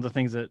 this is one of the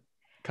things that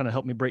kind of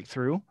helped me break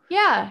through.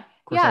 Yeah.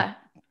 Of course, I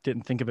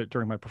didn't think of it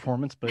during my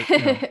performance, but you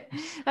know,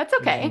 that's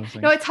okay.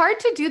 No, it's hard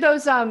to do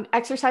those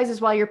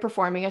exercises while you're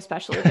performing,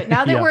 especially. But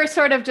now that we're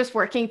sort of just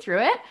working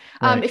through it,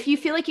 if you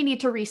feel like you need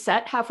to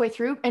reset halfway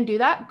through and do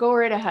that, go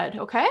right ahead.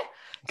 Okay.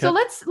 So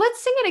let's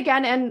sing it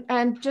again.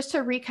 And just to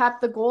recap,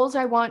 the goals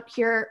I want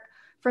here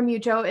from you,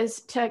 Joe,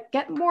 is to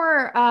get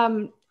more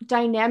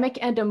dynamic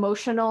and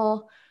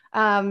emotional,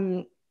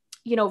 you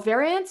know,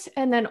 variants,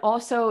 and then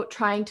also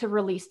trying to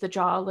release the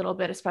jaw a little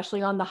bit,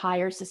 especially on the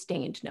higher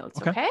sustained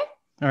notes. Okay.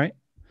 All right.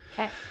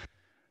 Okay.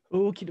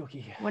 Okie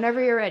dokie. Whenever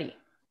you're ready.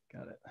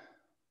 Got it.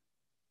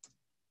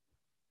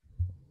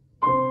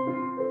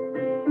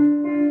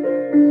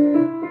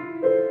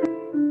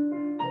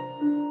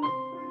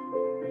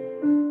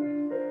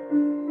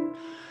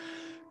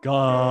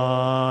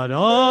 God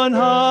on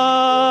high,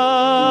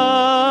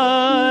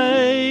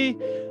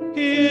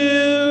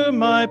 hear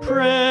my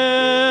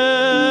prayer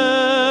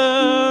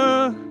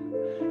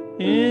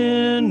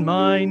in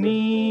my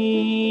need.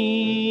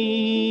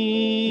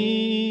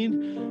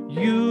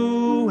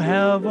 You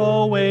have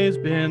always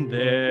been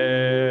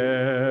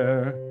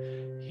there.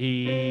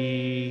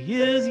 He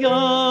is young,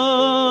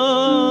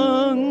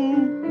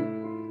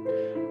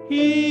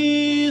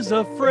 he's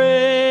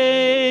afraid.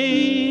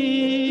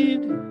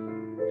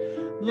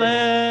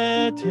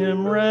 Let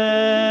him rest,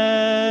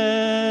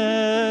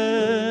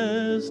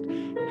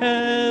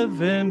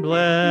 heaven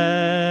bless.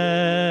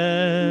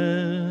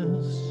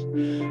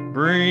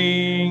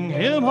 Bring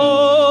him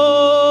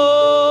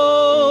home,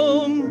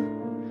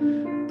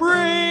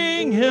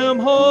 bring him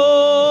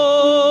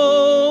home,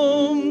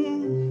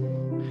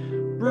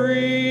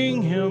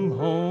 bring him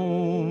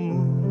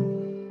home.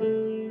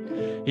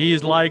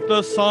 He's like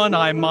the son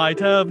I might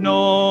have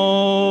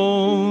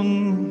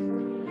known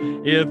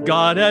if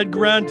God had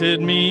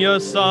granted me a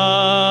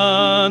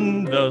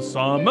son. The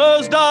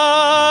summers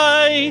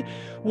die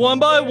one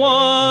by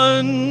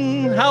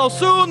one, how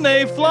soon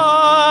they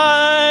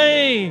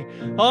fly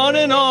on,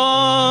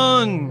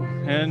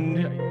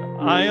 and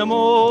I am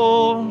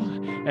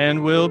old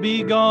and will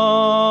be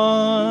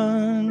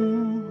gone.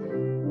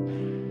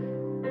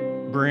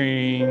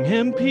 Bring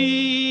him peace,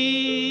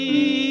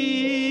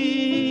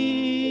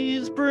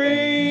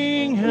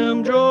 bring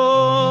him joy.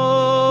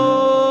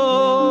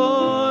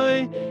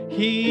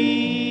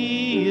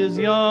 He is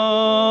young,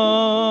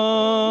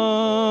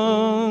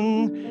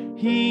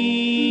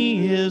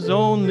 is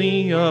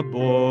only a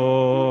boy.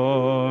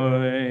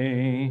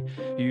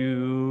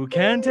 You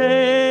can take,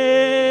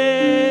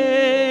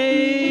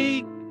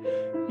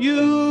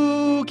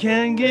 you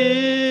can give.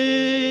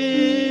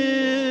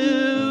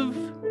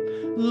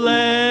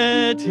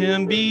 Let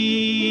him be,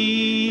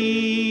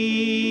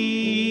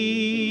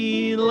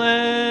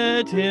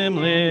 let him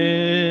live.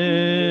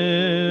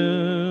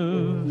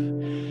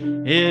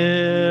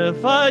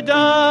 If I die,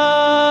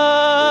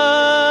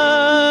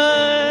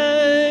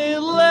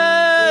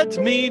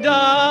 let me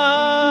die.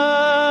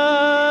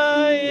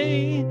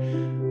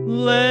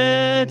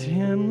 Let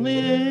him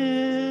live.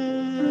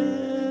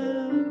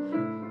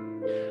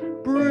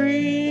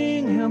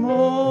 Bring him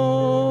home.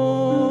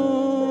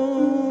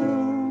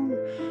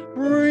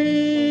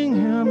 Bring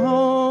him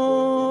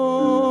home.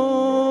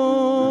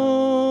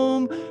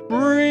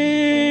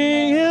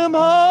 Bring him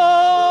home.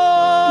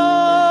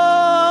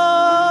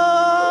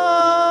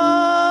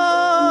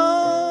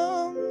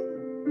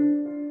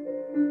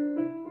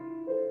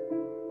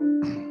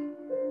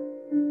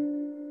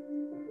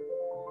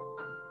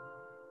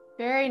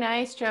 Very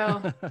nice,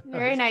 Joe.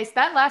 Very nice.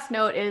 That last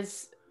note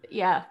is,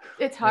 yeah,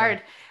 it's hard.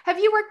 Yeah. Have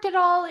you worked at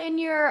all in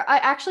your, I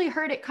actually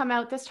heard it come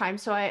out this time,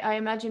 so I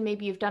imagine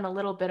maybe you've done a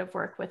little bit of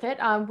work with it,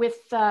 with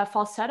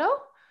falsetto?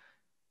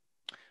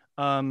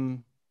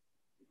 During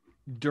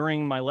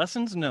my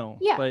lessons, no.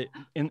 Yeah. But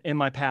in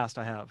my past,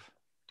 I have.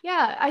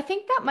 Yeah, I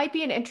think that might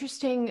be an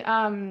interesting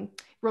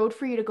road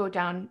for you to go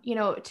down. You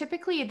know,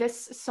 typically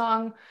this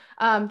song,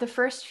 the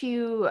first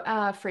few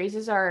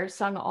phrases are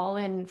sung all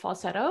in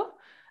falsetto.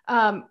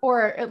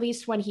 Or at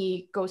least when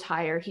he goes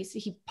higher,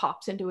 he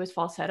pops into his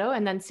falsetto,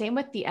 and then same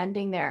with the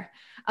ending there.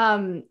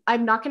 I'm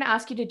not going to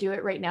ask you to do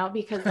it right now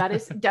because that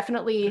is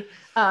definitely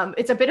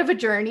it's a bit of a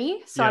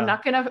journey. So yeah.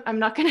 I'm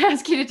not gonna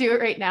ask you to do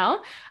it right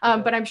now.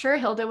 But I'm sure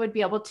Hilda would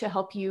be able to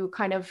help you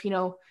kind of, you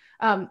know,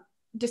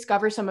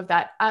 discover some of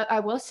that.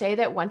 I will say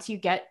that once you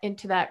get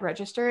into that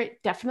register,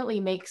 it definitely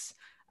makes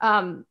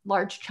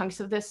large chunks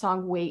of this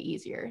song way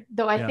easier.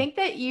 Though I think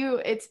that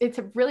it's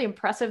really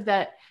impressive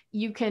that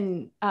you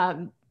can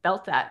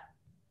belt that.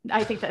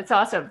 I think that's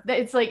awesome.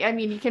 It's like, I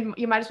mean,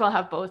 you might as well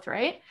have both,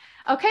 right?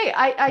 Okay.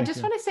 I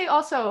just want to say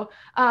also,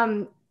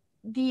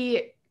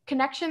 the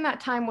connection that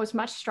time was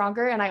much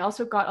stronger, and I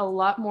also got a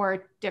lot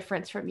more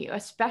difference from you,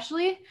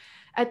 especially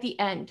at the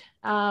end.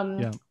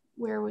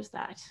 Where was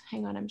that?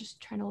 Hang on, I'm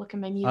just trying to look at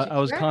my music. I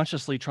was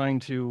consciously trying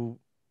to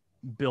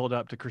build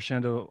up to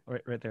crescendo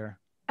right there.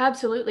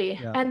 Absolutely.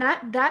 Yeah. And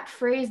that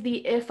phrase,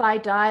 the "if I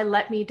die,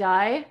 let me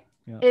die,"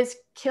 is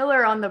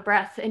killer on the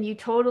breath, and you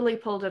totally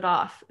pulled it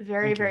off.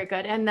 Very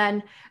good. And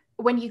then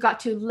when you got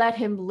to "let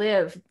him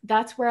live,"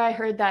 that's where I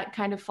heard that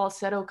kind of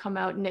falsetto come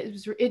out, and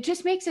it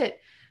just makes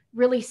it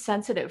really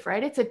sensitive,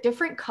 right? It's a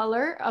different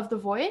color of the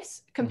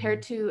voice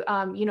compared to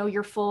you know,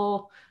 your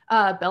full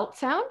belt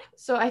sound.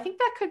 So I think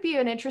that could be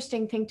an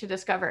interesting thing to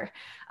discover.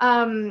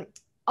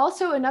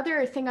 Also,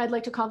 another thing I'd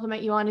like to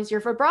compliment you on is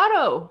your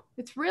vibrato.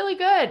 It's really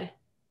good.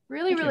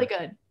 Really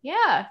good.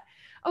 Yeah.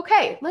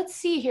 Okay, let's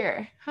see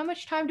here. How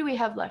much time do we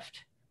have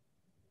left?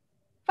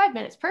 5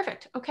 minutes.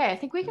 Perfect. Okay, I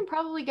think we can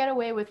probably get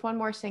away with one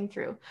more sing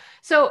through.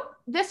 So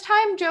this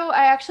time, Joe,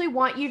 I actually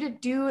want you to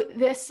do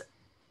this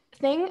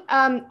thing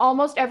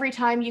almost every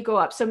time you go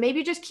up. So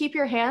maybe just keep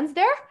your hands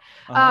there.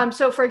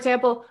 So for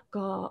example,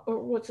 God, or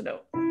what's the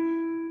note?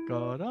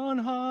 God on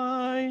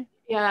high.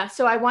 Yeah.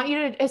 So I want you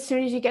to, as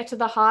soon as you get to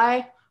the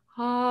high,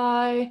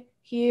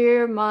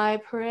 hear my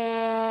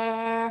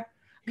prayer.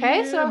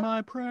 Okay. Hear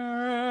my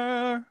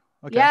prayer.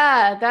 Okay.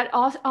 Yeah, that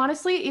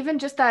honestly, even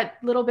just that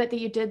little bit that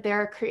you did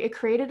there, it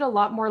created a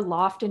lot more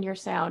loft in your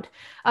sound.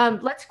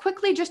 Let's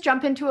quickly just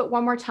jump into it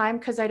one more time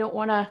because I don't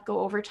want to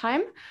go over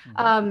time,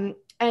 and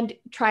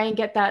try and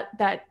get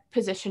that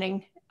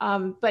positioning.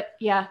 But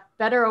yeah,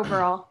 better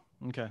overall.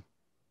 Okay.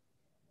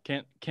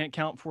 Can't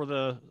count for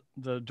the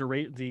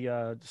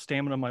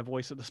stamina of my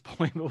voice at this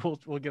point, but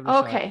we'll give it a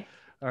shot. Okay.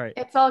 All right.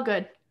 It's all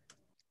good.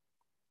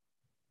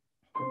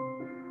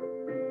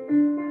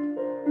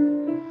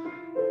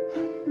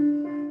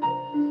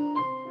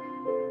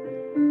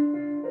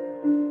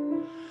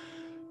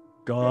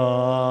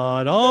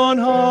 God on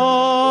high,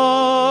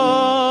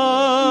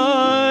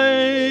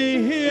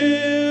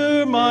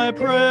 hear my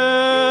prayer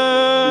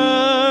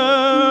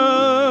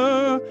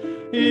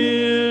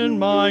in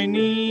my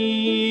need.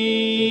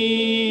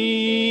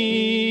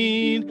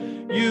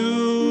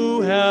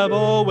 You have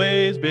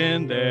always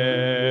been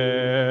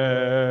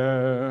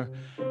there.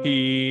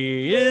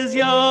 He is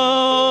young,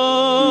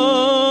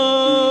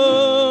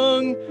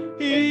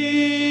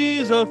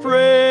 he's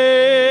afraid.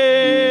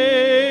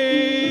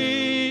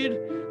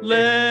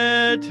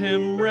 Let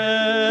him rest,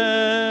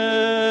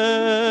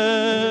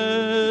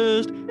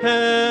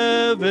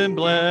 heaven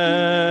blessed.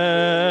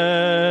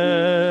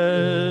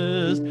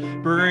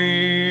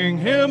 Bring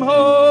him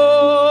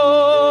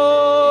home,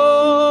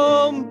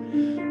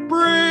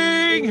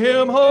 bring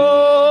him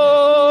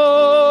home,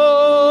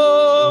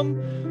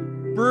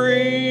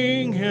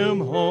 bring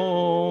him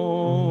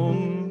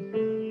home.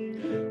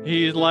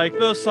 He's like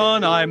the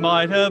son I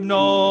might have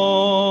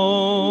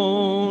known,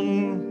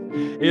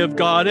 If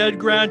God had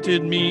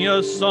granted me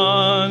a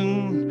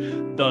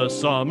son, the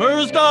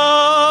summers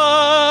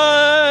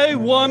die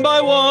one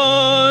by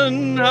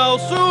one. How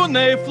soon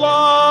they fly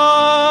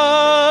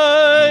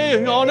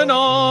on,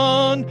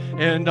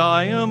 and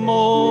I am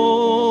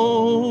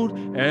old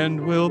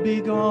and will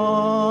be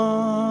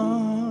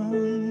gone.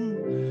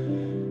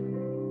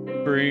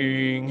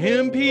 Bring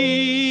him peace,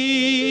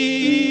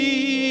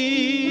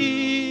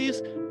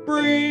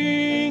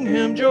 bring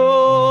him joy.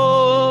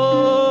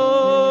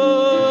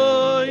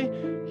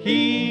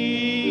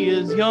 He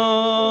is young,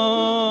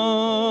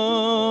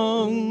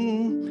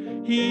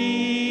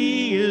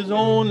 he is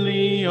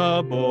only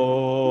a boy.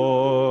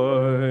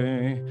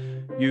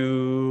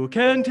 You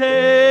can take,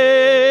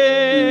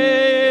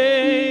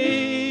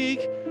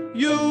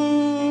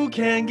 you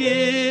can give.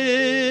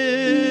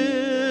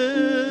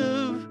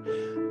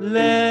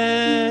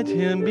 Let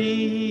him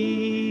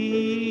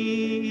be,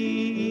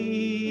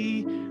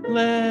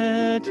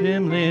 let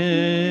him live.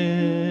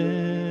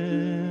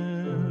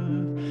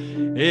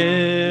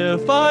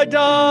 If I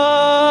die,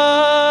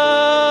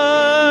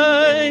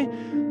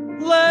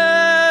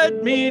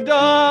 let me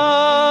die.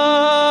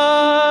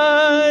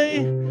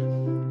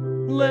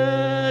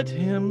 Let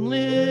him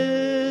live.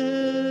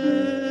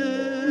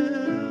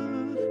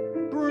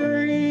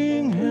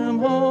 Bring him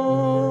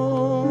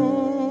home.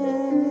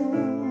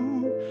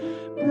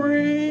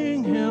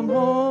 Bring him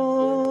home.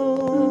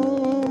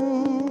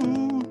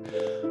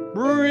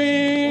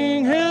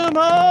 Bring him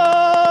home.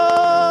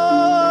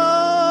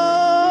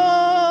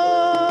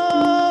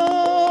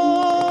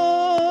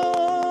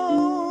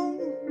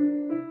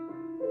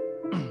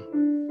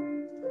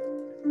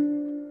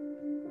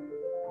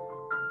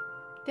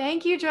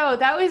 Thank you, Joe.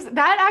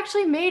 That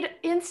actually made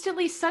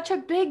instantly such a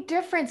big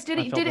difference. Did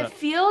it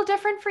feel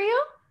different for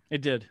you?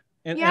 It did.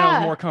 And I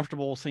was more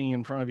comfortable singing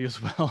in front of you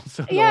as well.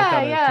 So it all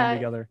kind of came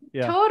together.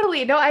 Yeah.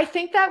 Totally. No, I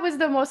think that was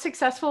the most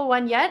successful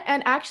one yet.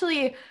 And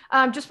actually,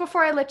 just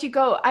before I let you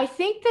go, I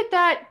think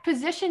that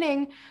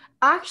positioning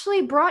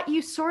actually brought you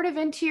sort of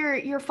into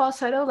your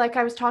falsetto, like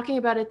I was talking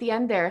about at the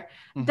end there.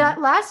 Mm-hmm. That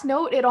last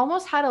note, it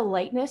almost had a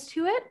lightness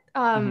to it.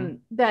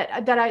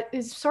 That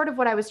is sort of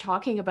what I was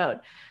talking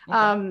about.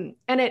 Okay.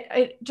 And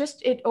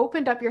it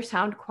opened up your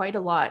sound quite a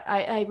lot.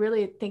 I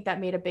really think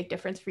that made a big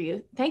difference for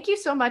you. Thank you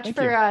so much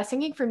for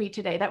singing for me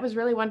today. That was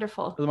really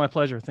wonderful. It was my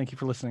pleasure. Thank you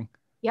for listening.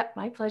 Yep,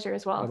 my pleasure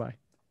as well. Bye-bye.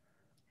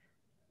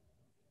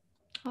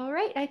 All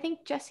right, I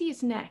think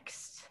Jessie's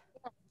next.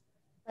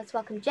 Let's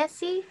welcome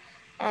Jessie,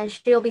 and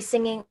she'll be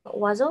singing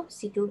Oiseaux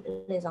si tous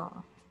les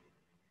ans.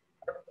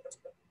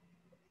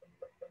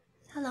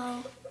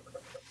 Hello.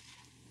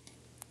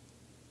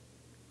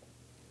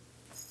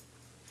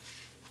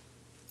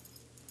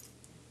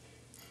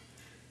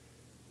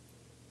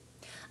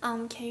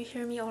 Can you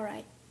hear me all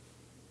right?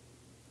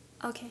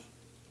 Okay.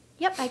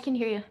 Yep, I can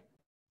hear you.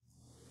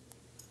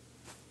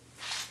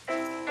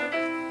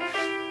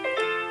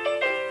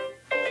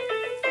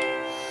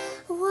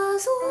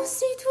 Oiseaux,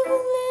 si tous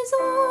les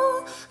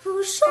ans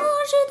vous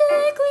changez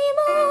de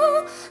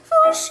climat,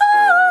 vous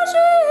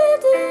changez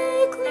de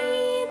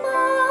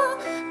climat,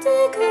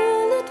 dès que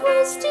le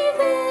twist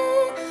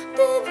d'hiver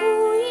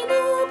dépouille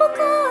nos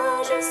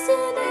bocages, ce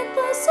n'est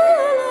pas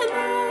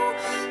seulement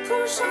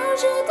pour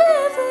changer de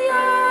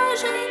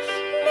feuillage,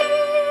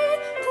 mais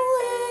pour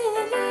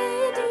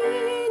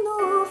éveiller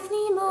nos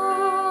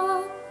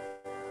climats.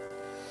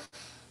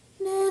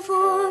 Mais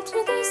votre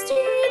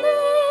destinée,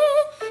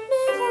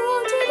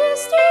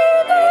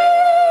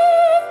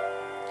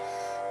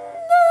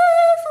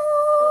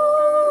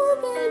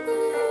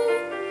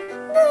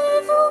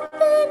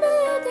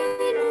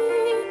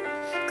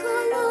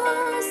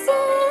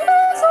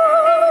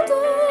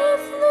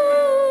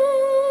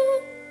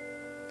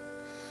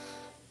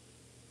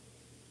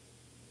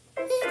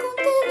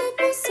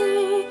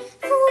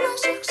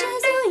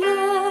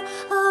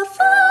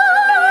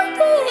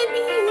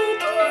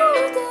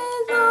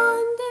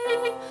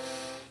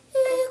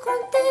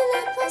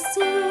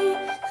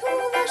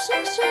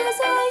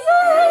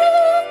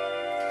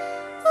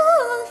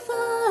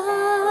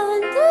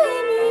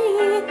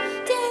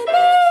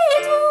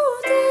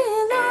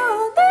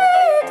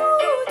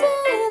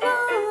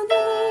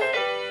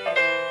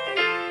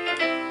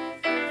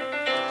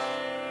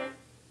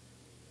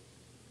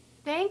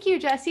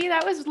 Jessie,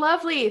 that was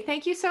lovely.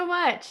 Thank you so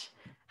much.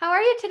 How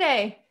are you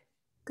today?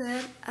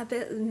 Good. A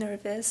bit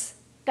nervous.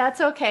 That's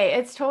okay.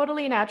 It's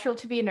totally natural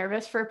to be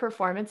nervous for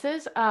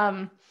performances.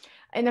 In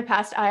the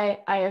past, I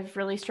have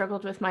really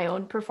struggled with my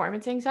own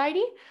performance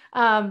anxiety.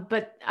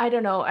 But I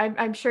don't know.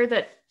 I'm sure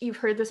that you've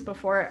heard this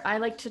before. I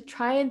like to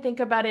try and think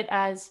about it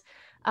as,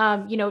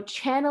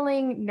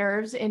 channeling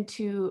nerves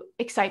into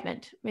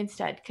excitement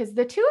instead, because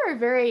the two are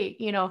very,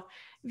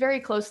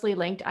 very closely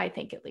linked, I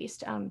think, at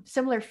least.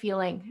 Similar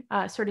feeling,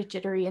 sort of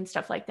jittery and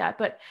stuff like that.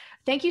 But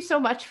thank you so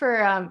much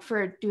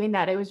for doing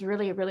that. It was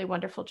really a really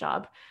wonderful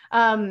job.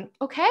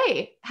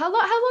 Okay, how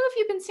long have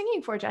you been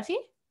singing for, Jessie?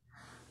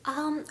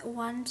 1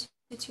 to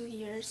 2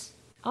 years.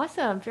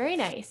 Awesome, very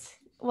nice.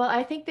 Well,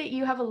 I think that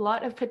you have a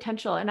lot of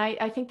potential, and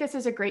I think this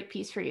is a great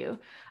piece for you.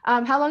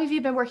 How long have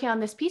you been working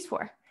on this piece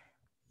for?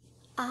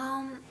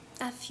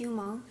 A few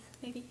months,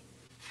 maybe.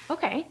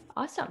 Okay,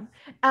 awesome.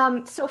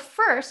 So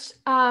first,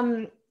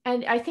 and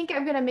I think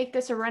I'm going to make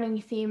this a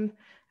running theme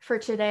for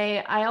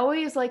today. I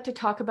always like to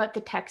talk about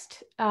the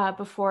text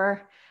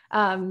before,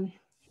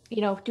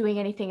 doing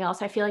anything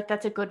else. I feel like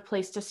that's a good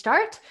place to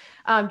start,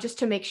 just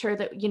to make sure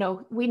that,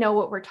 we know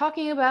what we're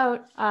talking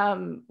about,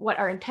 what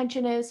our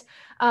intention is.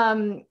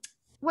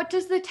 What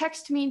does the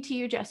text mean to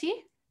you,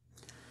 Jessie?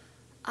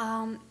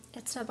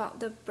 It's about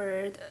the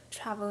bird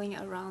traveling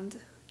around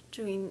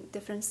during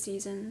different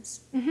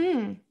seasons.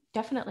 Mm-hmm,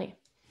 definitely.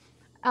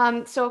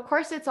 So of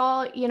course it's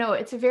all,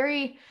 it's a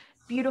very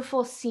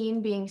beautiful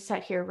scene being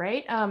set here,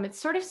 right? It's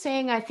sort of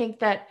saying, I think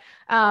that,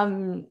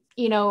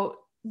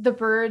 the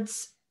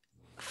birds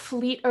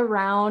fleet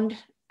around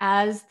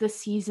as the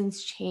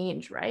seasons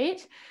change,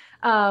 right?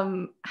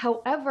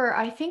 However,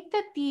 I think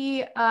that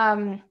the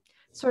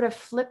sort of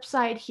flip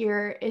side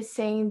here is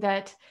saying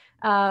that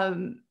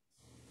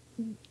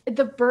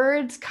the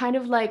birds kind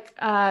of like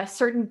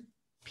certain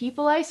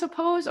people, I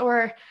suppose,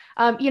 or,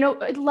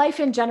 life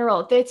in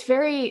general, it's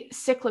very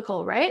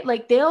cyclical, right?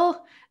 Like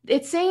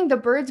it's saying the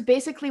birds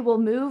basically will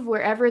move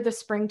wherever the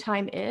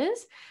springtime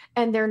is,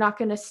 and they're not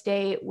going to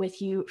stay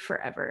with you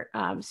forever.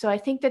 So I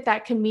think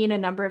that can mean a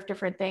number of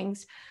different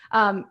things.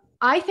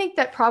 I think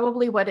that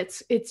probably what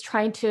it's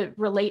trying to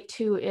relate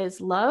to is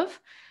love.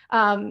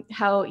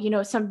 How,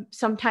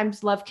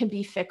 sometimes love can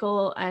be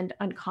fickle and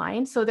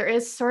unkind. So there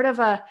is sort of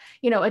a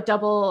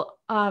double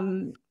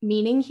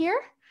meaning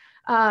here.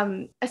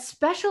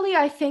 Especially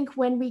I think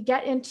when we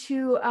get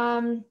into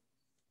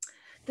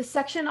the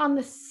section on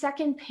the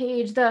second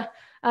page, the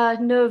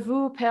ne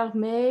vous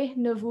permet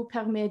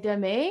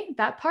d'aimer,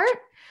 that part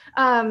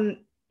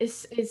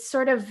is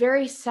sort of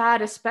very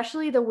sad,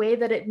 especially the way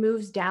that it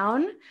moves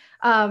down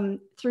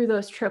through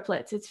those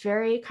triplets. It's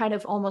very kind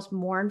of almost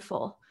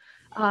mournful.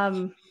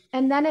 And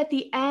then at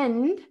the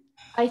end,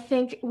 I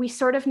think we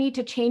sort of need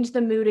to change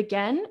the mood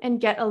again and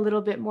get a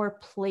little bit more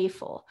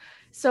playful.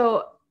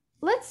 So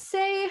let's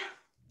say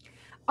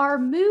our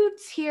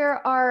moods here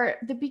are,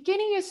 the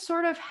beginning is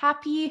sort of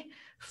happy,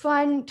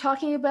 fun,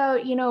 talking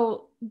about,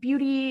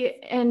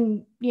 beauty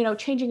and,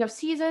 changing of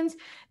seasons.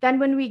 Then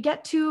when we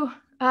get to,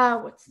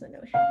 what's the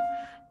note here?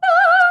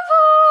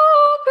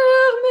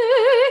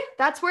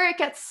 That's where it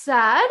gets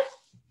sad.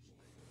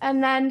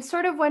 And then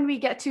sort of when we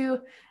get to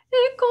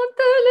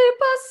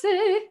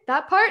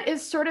that part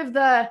is sort of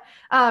the,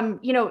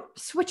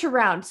 switch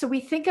around. So we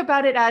think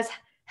about it as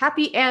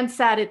happy and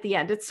sad at the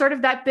end. It's sort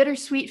of that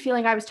bittersweet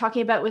feeling I was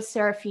talking about with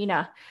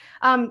Serafina.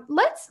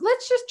 Let's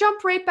just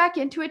jump right back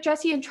into it,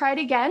 Jessie, and try it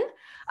again,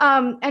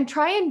 and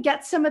try and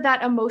get some of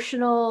that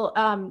emotional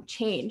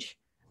change.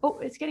 Oh,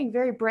 it's getting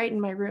very bright in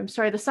my room.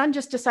 Sorry, the sun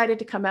just decided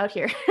to come out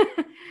here.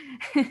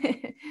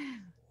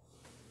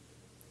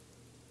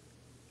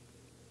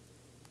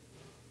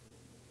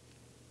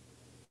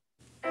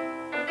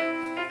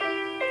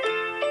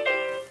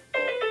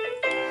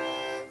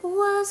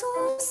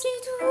 Oiseaux, si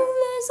tous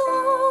les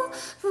ans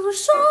vous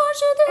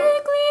changez de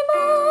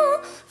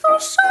climat, vous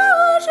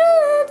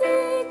changez de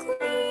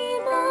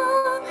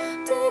climat,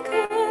 dès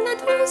que le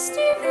triste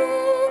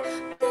hiver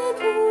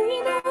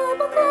débrouille nos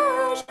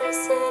bagages,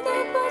 c'est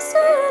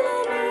dépasser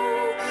les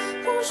mots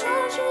pour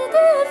changer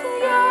de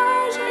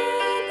voyage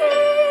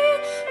et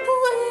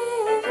pour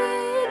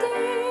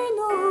éviter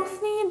nos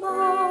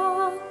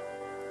climats.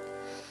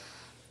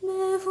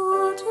 Mais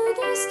votre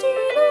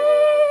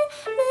destinée,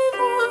 mais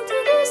votre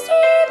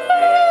destinée,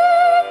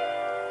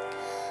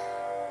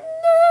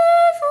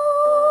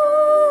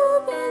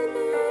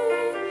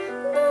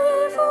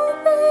 ne vous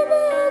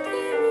permet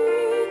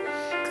d'aimer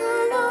qu'à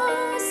la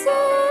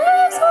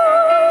saison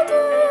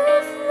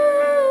des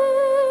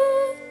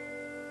fleurs.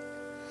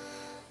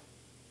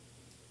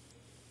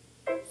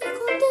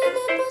 Écoutez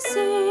le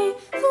passé,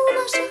 vous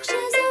la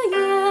cherchez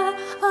ailleurs,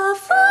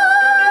 afin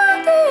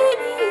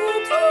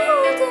d'aimer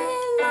toute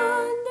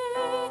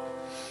l'année.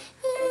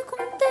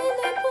 Écoutez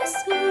le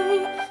passé,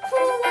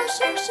 vous la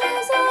cherchez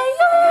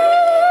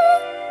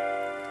ailleurs,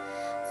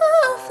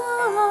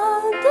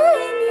 afin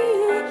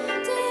d'aimer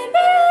toute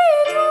l'année,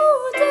 toute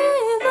l'année.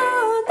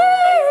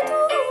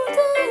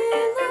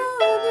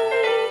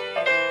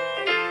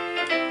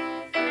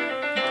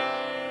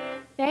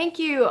 Thank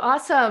you.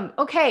 Awesome.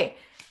 Okay.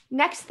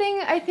 Next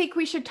thing I think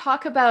we should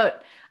talk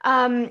about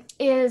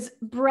is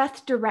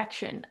breath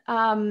direction.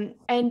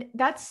 And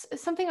that's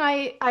something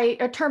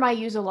a term I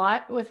use a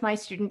lot with my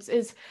students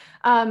is,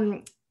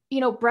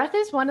 breath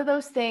is one of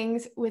those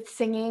things with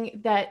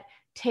singing that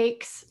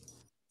takes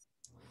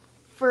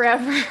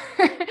forever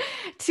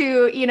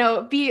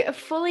to, be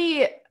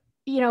fully,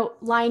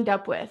 lined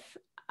up with.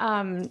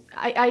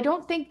 I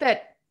don't think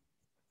that,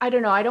 I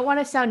don't know, I don't want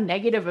to sound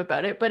negative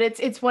about it, but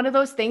it's one of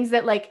those things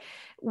that like,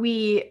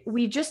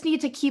 we just need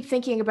to keep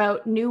thinking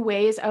about new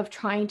ways of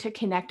trying to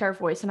connect our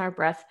voice and our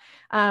breath.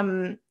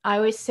 I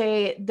always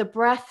say the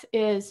breath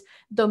is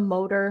the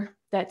motor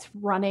that's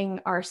running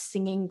our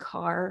singing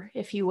car,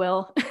 if you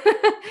will.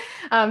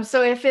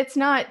 So if it's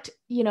not,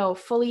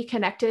 fully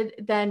connected,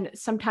 then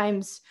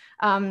sometimes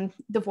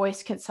the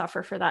voice can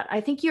suffer for that.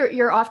 I think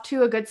you're off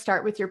to a good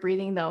start with your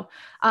breathing, though.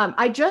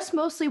 I just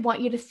mostly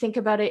want you to think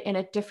about it in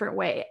a different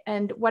way.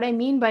 And what I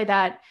mean by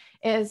that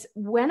is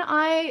when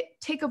I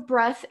take a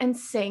breath and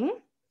sing,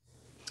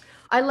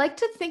 I like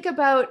to think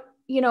about,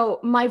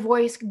 my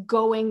voice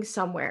going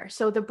somewhere.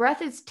 So the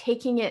breath is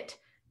taking it,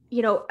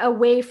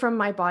 away from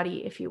my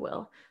body, if you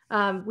will.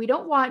 We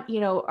don't want,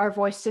 our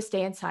voice to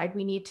stay inside.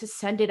 We need to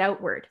send it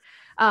outward.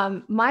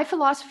 My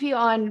philosophy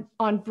on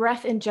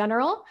breath in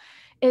general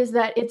is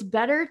that it's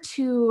better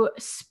to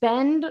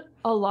spend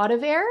a lot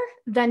of air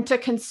than to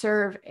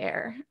conserve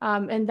air.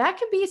 And that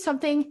can be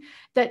something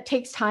that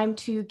takes time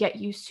to get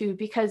used to,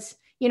 because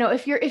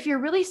if you're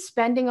really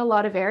spending a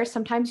lot of air,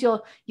 sometimes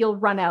you'll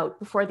run out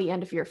before the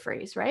end of your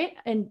phrase, right?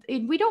 And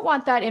we don't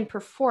want that in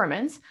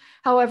performance.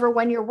 However,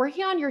 when you're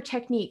working on your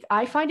technique,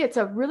 I find it's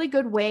a really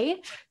good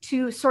way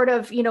to sort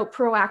of,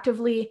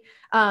 proactively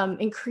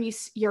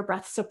increase your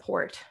breath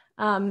support.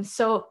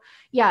 So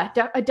yeah,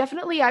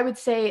 definitely I would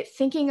say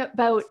thinking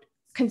about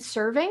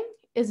conserving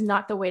is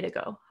not the way to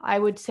go. I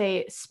would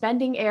say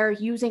spending air,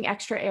 using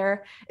extra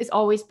air is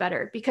always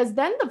better, because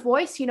then the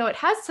voice, it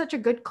has such a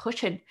good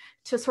cushion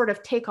to sort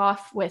of take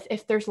off with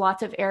if there's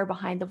lots of air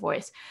behind the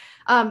voice.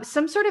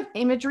 Some sort of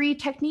imagery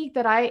technique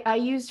that I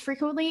use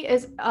frequently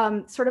is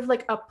sort of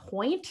like a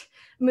point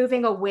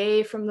moving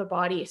away from the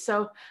body.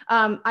 So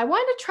I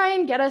wanted to try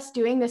and get us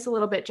doing this a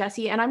little bit,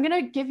 Jessie, and I'm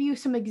going to give you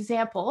some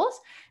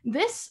examples.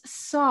 This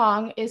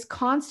song is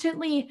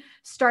constantly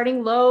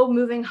starting low,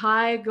 moving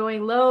high,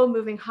 going low,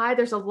 moving high.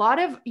 There's a lot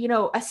of,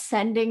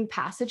 ascending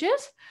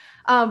passages,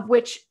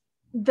 which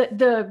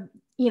the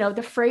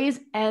phrase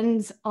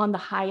ends on the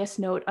highest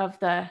note of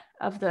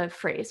the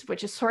phrase,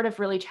 which is sort of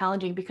really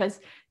challenging, because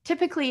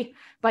typically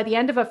by the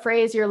end of a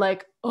phrase, you're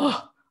like,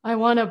 oh, I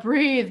want to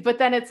breathe. But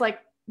then it's like,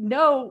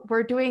 no,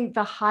 we're doing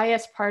the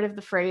highest part of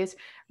the phrase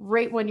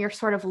right when you're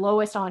sort of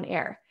lowest on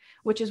air,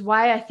 which is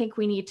why I think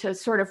we need to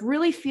sort of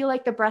really feel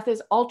like the breath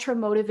is ultra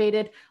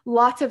motivated,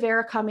 lots of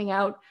air coming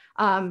out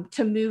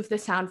to move the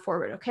sound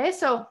forward. Okay,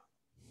 so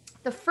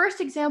the first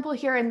example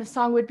here in the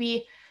song would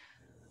be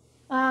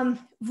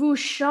vous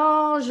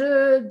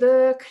changez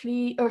de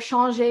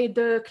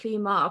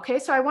climat. Okay,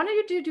 so I wanted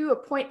you to do a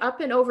point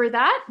up and over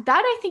that.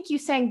 That I think you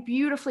sang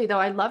beautifully, though.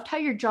 I loved how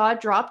your jaw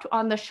dropped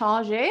on the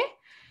changer.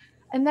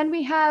 And then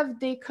we have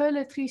des que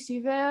le triste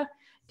hiver,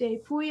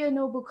 dépouiller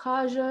nos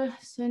bocages,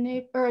 ce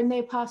n'est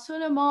pas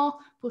seulement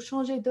pour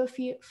changer de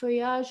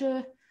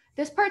feuillage.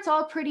 This part's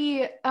all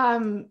pretty,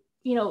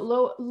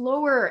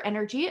 lower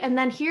energy. And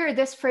then here,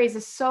 this phrase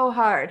is so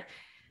hard.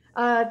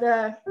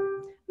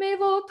 Mais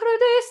votre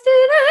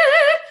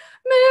destinée,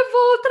 mais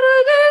votre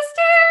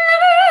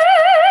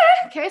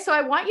destinée. Okay, so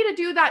I want you to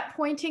do that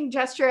pointing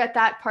gesture at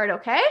that part,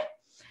 okay?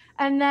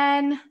 And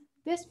then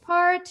this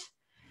part,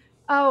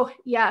 oh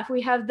yeah,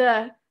 we have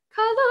the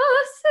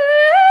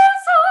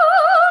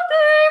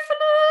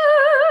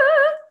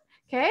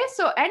okay,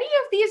 so any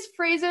of these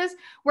phrases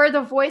where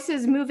the voice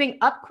is moving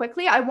up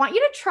quickly, I want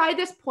you to try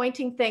this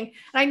pointing thing.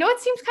 And I know it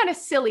seems kind of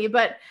silly,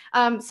 but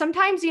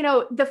sometimes,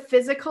 the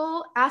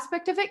physical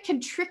aspect of it can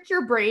trick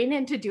your brain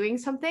into doing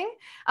something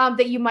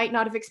that you might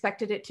not have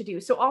expected it to do.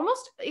 So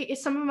almost,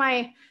 some of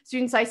my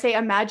students, I say,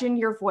 imagine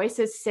your voice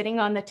is sitting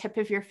on the tip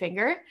of your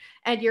finger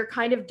and you're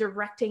kind of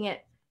directing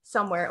it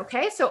somewhere.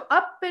 Okay, so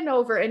up and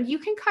over, and you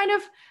can kind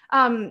of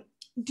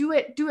do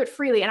it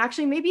freely. And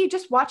actually, maybe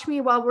just watch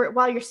me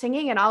while you're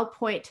singing, and I'll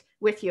point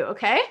with you.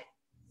 Okay,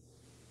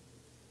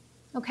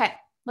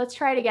 let's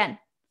try it again.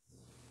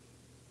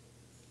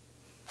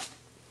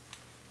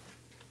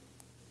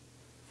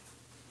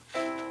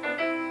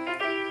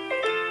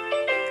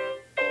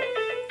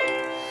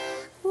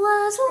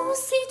 Oiseaux,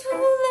 si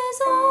tous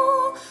les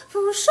ans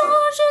vous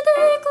changez de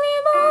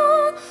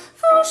climat,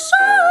 vous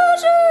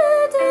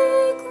changez de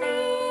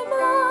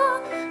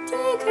climat,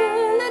 dès que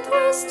le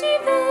triste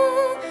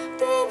hiver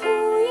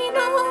dépouille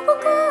nos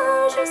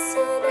bocages,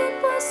 ce n'est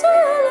pas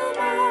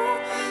seulement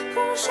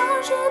pour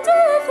changer de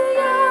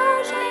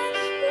feuillage,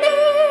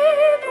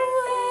 mais pour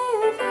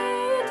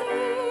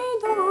éviter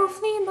nos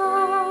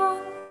climats.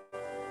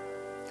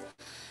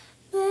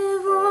 Mais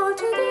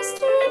votre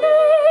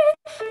destinée,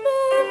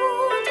 mais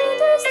votre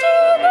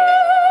destinée.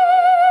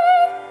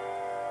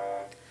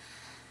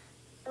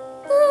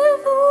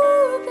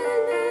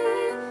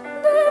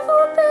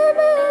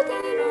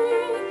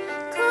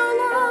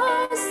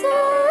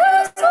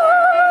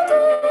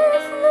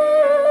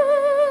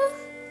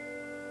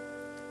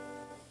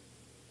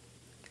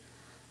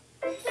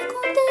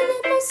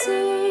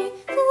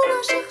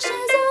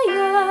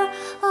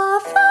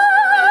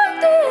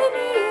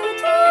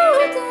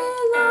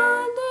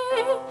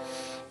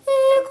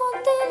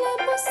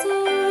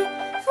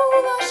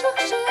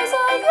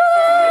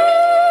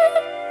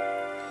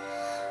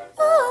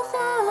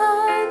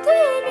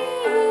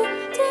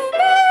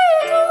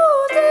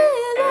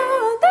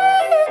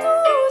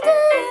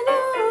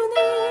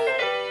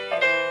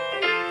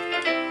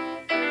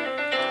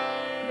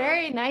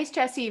 Nice,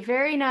 Jessie.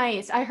 Very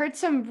nice. I heard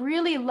some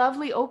really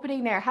lovely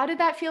opening there. How did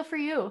that feel for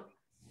you?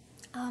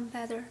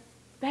 Better.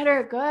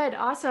 Better. Good.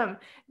 Awesome.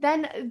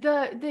 Then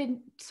the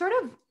sort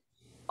of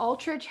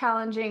ultra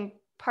challenging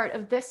part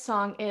of this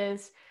song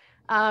is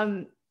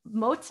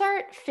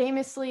Mozart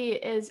famously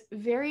is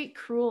very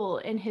cruel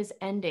in his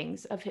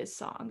endings of his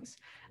songs.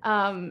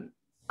 I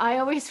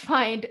always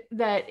find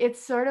that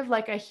it's sort of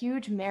like a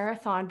huge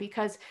marathon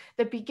because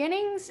the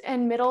beginnings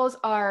and middles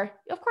are,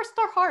 of course,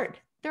 they're hard.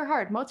 They're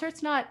hard.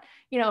 Mozart's not,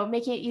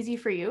 making it easy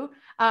for you.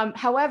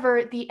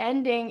 However, the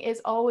ending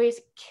is always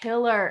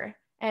killer.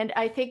 And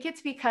I think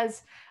it's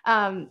because,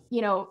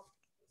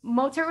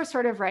 Mozart was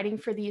sort of writing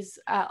for these,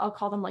 I'll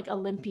call them like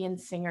Olympian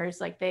singers.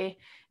 Like they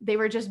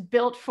were just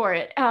built for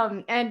it.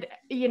 And,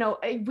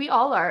 we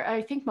all are.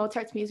 I think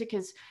Mozart's music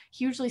is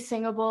hugely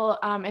singable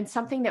and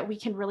something that we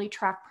can really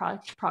track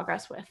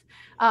progress with.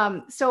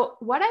 So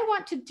what I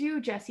want to do,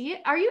 Jessie,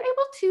 are you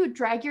able to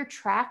drag your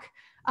track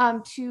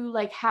to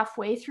like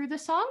halfway through the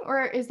song,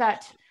 or is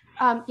that,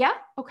 yeah?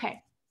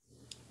 Okay.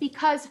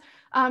 Because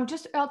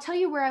I'll tell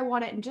you where I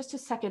want it in just a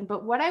second,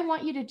 but what I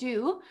want you to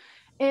do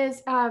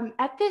is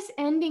at this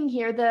ending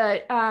here,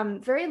 the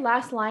very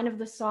last line of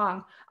the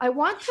song, I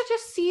want to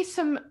just see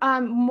some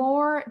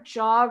more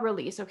jaw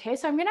release, okay?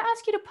 So I'm gonna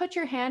ask you to put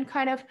your hand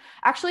kind of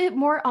actually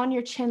more on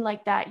your chin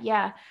like that,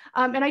 yeah.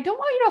 And I don't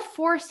want you to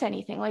force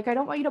anything, like I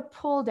don't want you to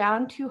pull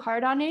down too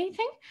hard on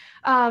anything.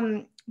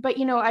 But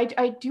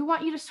I do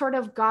want you to sort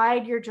of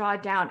guide your jaw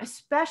down,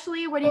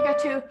 especially when you get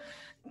to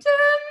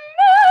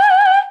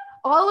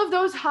all of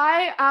those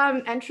high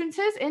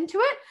entrances into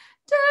it.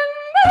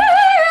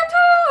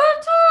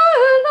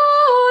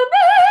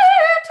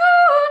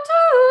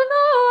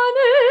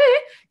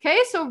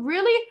 Okay, so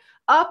really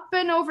up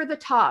and over the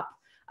top.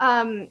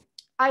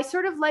 I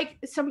sort of like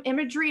some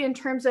imagery in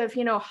terms of,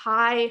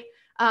 high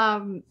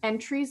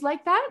entries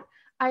like that.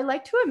 I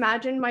like to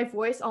imagine my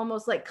voice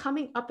almost like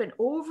coming up and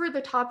over the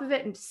top of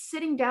it and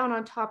sitting down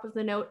on top of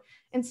the note.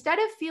 Instead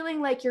of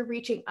feeling like you're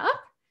reaching up,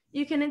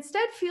 you can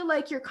instead feel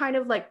like you're kind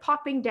of like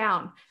popping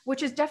down,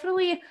 which is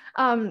definitely,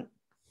 I'm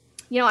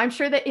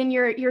sure that in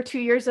your 2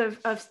 years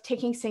of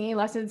taking singing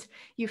lessons,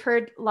 you've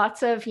heard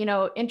lots of,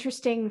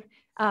 interesting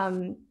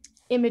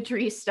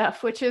imagery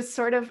stuff, which is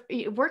sort of,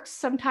 it works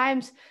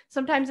sometimes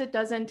it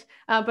doesn't,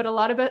 but a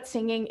lot about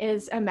singing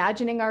is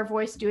imagining our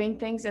voice doing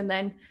things and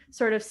then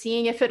sort of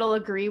seeing if it'll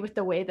agree with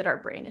the way that our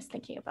brain is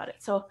thinking about it.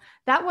 So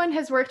that one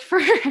has worked for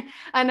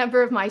a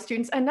number of my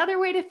students. Another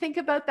way to think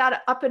about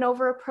that up and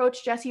over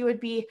approach, Jessie, would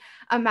be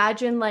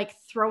imagine like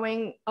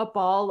throwing a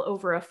ball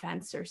over a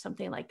fence or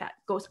something like that.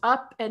 Goes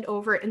up and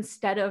over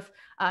instead of,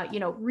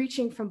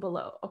 reaching from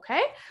below,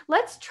 okay?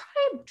 Let's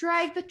try and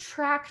drag the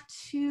track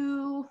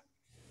to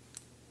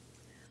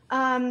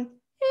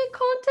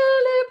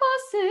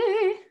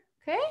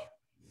okay?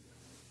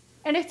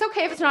 And it's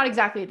okay if it's not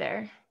exactly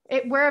there.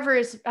 Wherever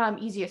is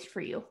easiest for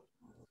you.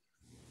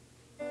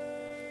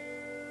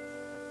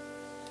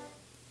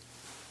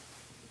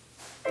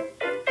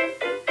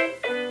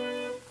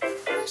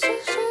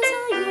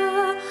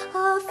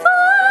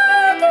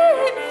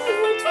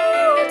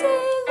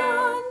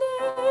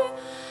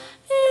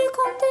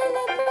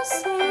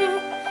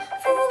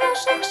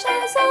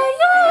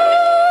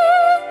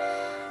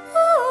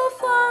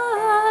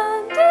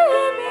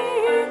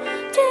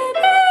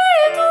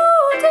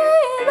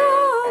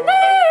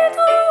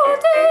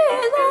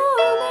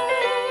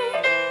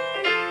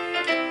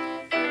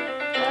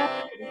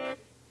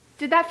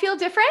 Did that feel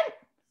different?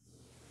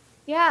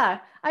 Yeah,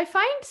 I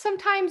find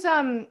sometimes,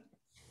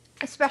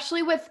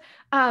 especially with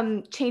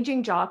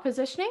changing jaw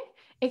positioning,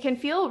 it can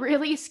feel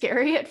really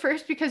scary at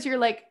first because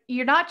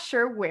you're not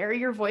sure where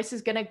your voice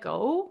is gonna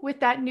go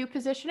with that new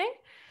positioning.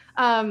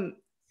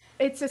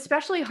 It's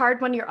especially hard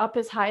when you're up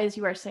as high as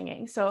you are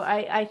singing. So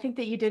I think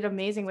that you did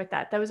amazing with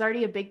that. That was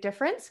already a big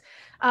difference.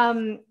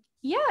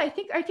 Yeah, I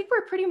think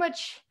we're pretty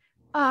much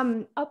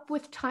up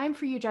with time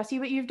for you, Jessie,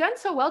 but you've done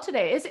so well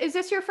today. Is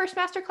this your first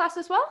masterclass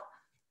as well?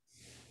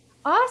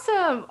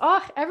 Awesome.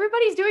 Oh,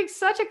 everybody's doing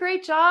such a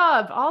great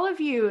job. All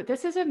of you.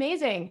 This is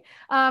amazing.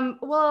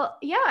 Well,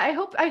 yeah, I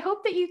hope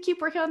that you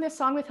keep working on this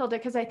song with Hilda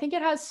because I think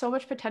it has so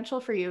much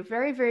potential for you.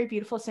 Very, very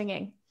beautiful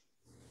singing.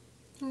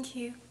 Thank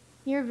you.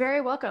 You're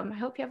very welcome. I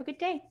hope you have a good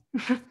day.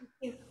 Thank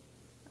you.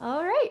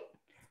 All right.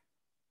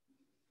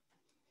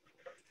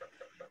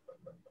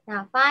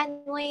 Now,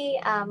 finally,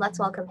 let's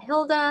welcome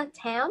Hilda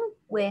Tam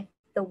with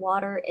The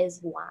Water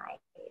is Wide.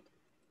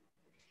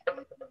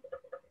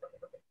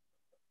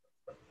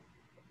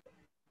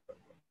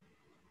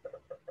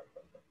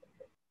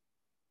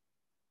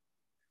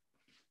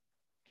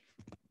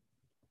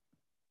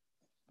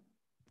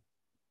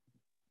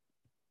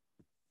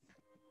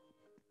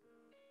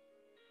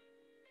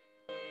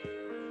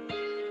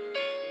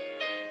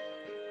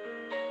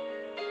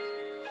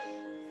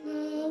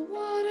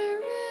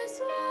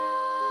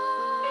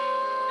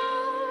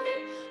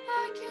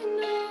 I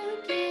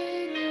cannot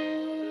get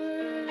over,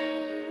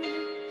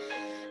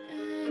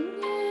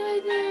 and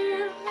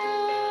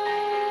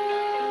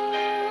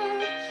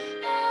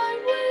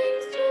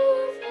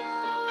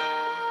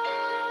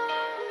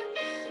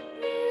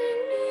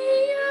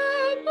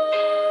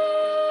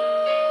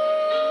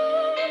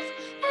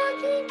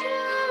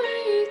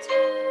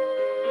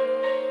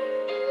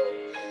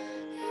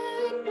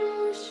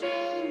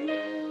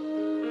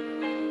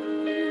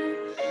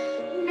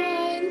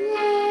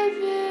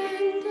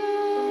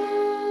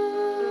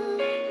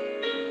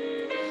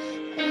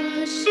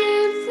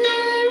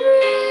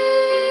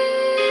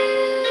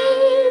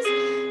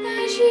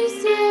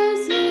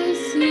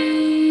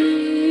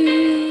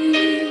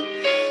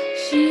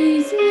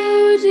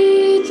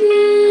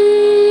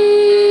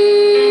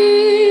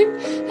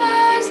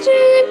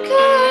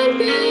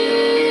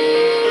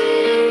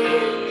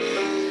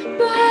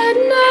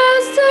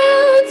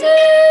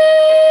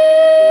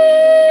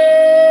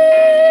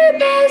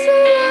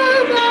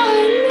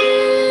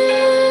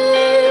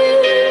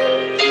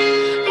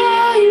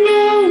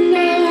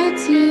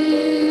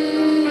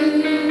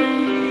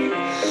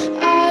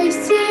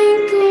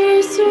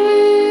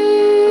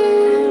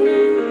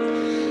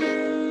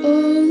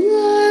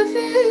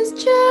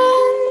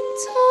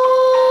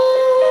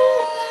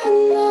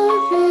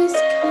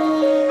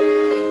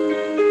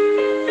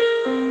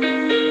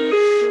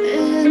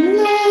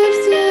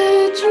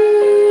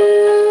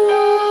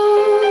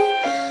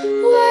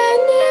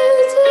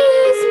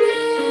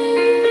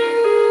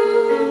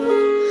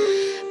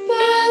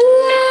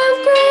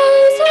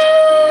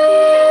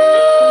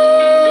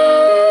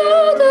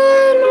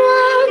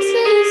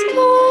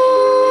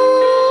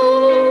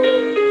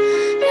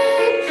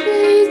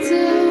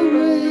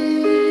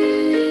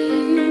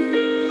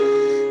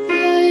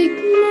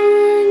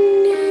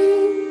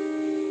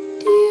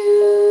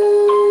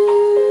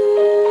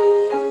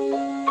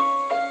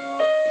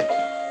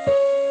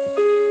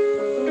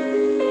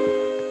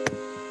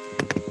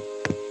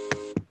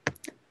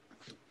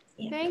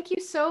thank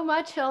you so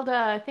much,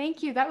 Hilda.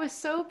 Thank you. That was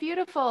so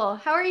beautiful.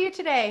 How are you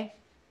today?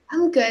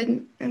 I'm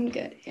good.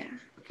 Yeah.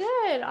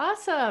 Good.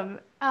 Awesome.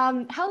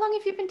 How long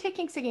have you been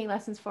taking singing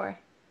lessons for?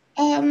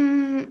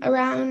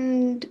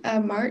 Around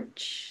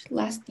March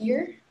last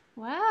year.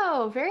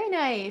 Wow. Very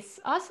nice.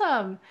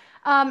 Awesome.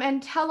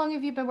 And how long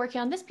have you been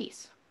working on this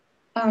piece?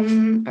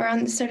 Around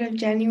the start of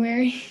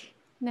January.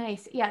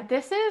 Nice. Yeah,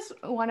 this is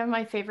one of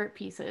my favorite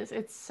pieces.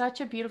 It's such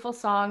a beautiful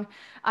song.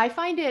 I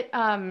find it,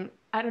 I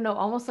don't know,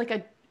 almost like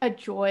a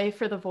joy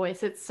for the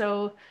voice. It's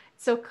so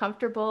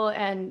comfortable.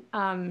 And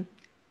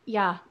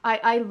yeah,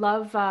 I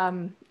love,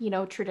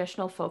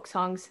 traditional folk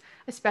songs,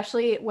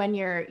 especially when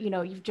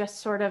you've just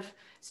sort of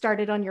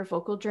started on your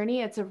vocal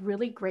journey. It's a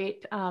really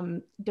great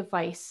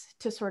device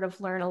to sort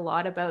of learn a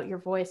lot about your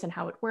voice and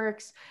how it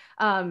works.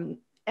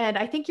 And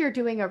I think you're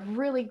doing a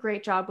really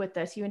great job with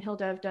this. You and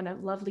Hilda have done a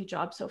lovely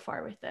job so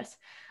far with this.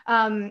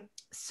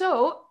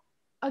 So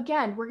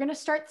again, we're going to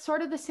start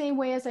sort of the same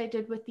way as I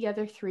did with the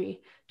other three,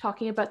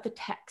 talking about the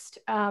text.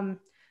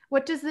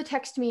 What does the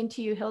text mean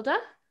to you, Hilda?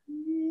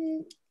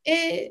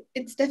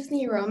 It's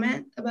definitely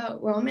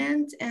about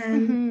romance,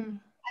 and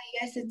I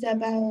guess it's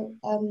about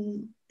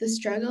the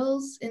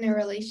struggles in a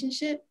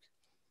relationship.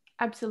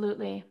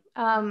 Absolutely.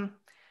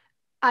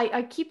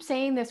 I keep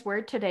saying this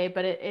word today,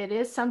 but it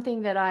is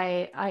something that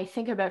I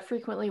think about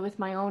frequently with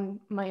my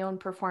own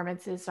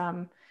performance is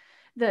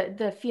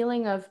the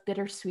feeling of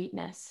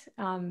bittersweetness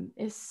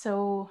is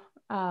so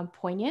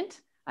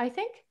poignant, I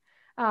think,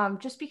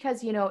 just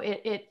because,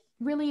 it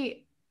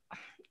really,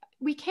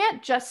 we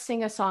can't just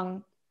sing a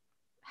song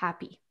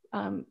happy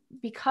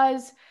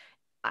because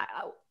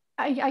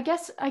I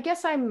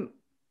guess I'm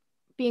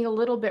being a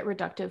little bit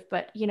reductive,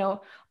 but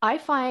I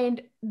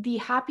find the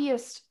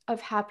happiest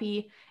of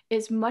happy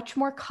is much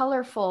more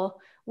colorful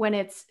when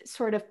it's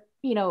sort of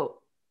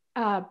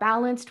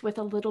balanced with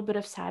a little bit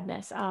of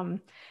sadness,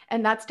 and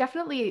that's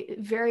definitely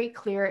very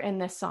clear in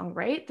this song,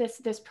 right?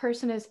 This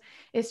person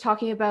is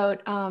talking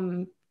about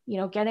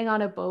getting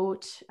on a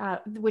boat,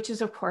 which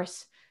is of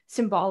course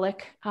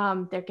symbolic.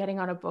 They're getting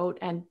on a boat,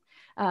 and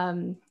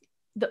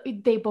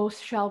they both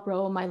shall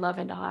row, my love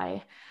and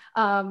I.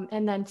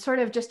 And then sort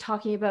of just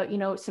talking about,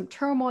 some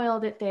turmoil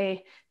that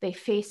they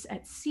face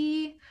at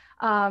sea.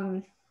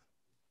 And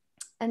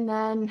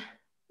then,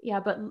 yeah,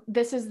 but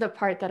this is the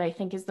part that I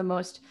think is the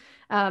most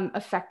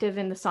effective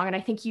in the song. And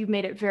I think you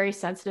made it very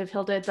sensitive,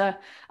 Hilda.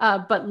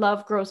 But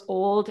love grows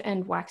old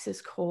and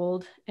waxes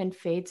cold and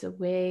fades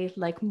away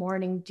like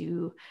morning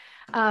dew.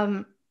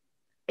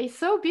 It's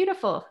so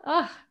beautiful.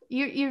 Oh,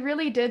 you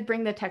really did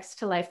bring the text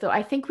to life, though.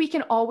 I think we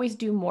can always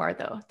do more,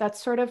 though.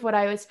 That's sort of what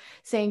I was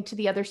saying to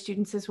the other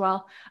students as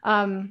well.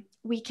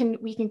 We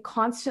can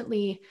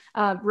constantly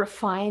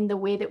refine the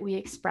way that we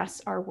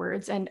express our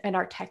words and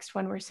our text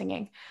when we're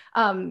singing.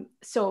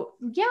 So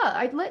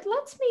yeah,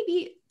 let's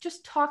maybe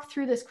just talk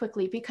through this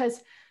quickly,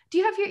 because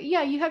you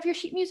have your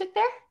sheet music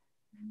there?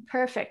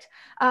 Perfect.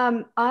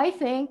 I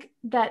think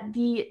that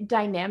the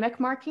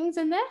dynamic markings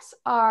in this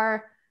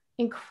are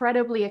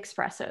incredibly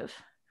expressive,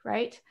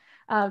 right?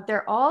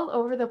 They're all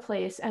over the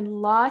place, and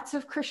lots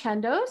of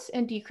crescendos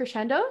and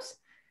decrescendos,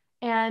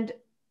 and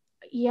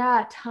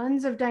yeah,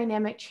 tons of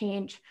dynamic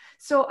change.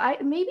 So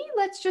maybe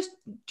let's just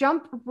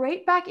jump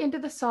right back into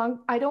the song.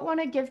 I don't want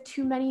to give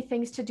too many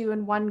things to do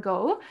in one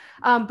go,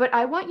 but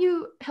I want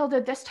you,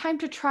 Hilda, this time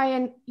to try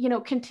and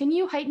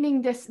continue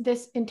heightening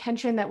this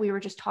intention that we were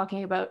just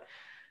talking about.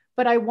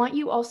 But I want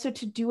you also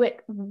to do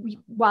it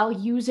while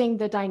using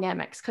the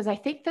dynamics, because I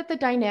think that the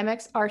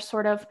dynamics are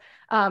sort of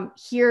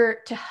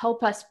here to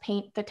help us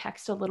paint the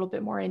text a little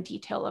bit more in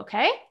detail,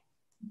 okay?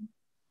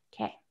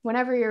 Okay,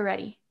 whenever you're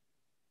ready.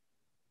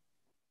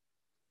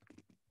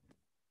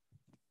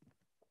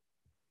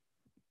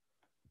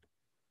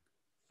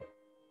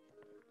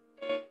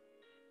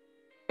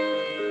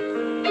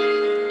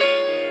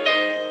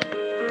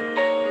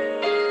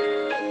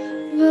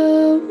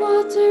 The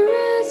water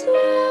is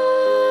warm,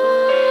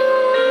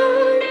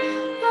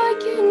 I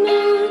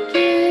cannot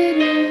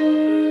get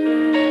out,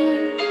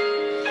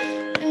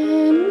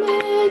 and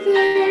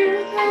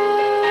mother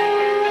had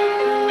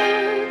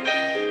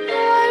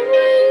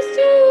wings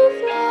to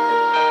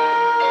fly.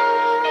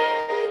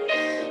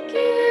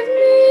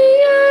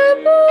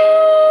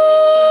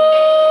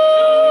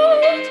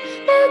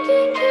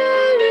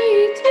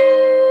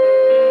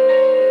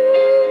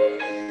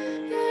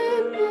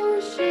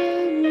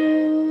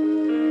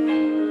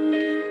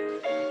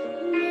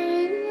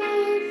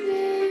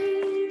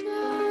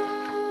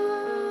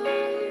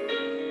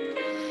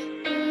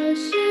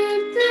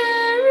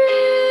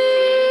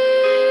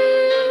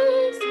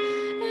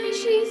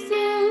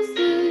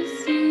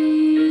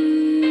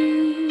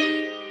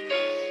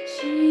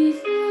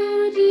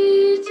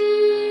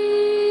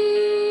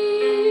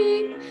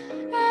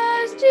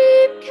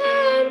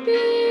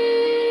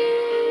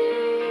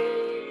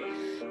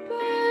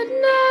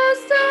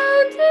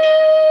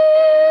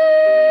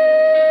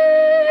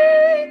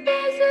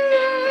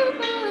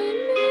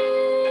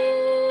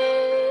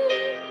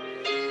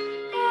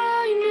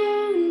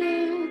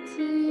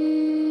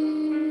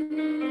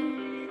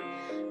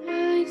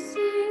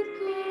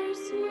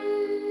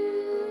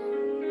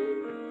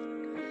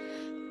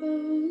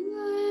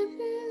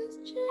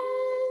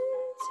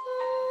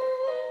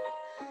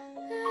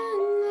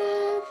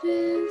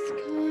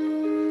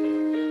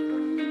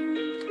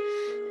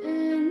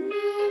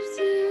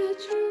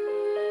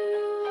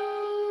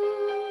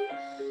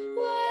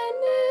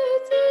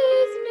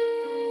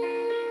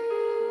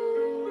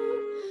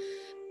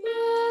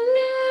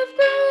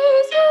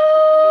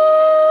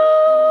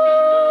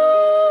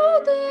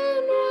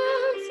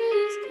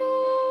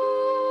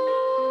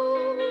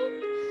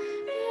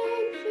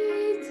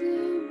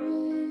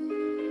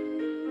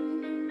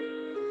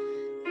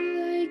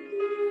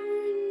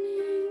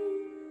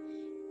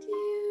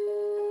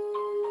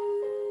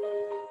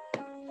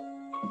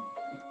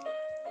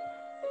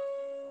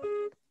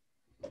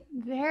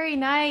 Very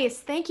nice.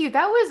 Thank you.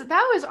 That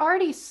was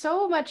already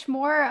so much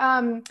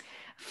more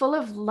full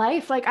of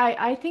life. Like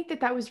I think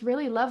that was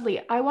really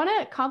lovely. I want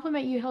to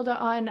compliment you, Hilda,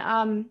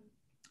 on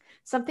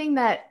something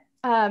that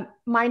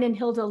mine and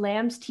Hilda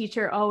Lam's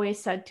teacher always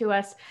said to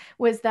us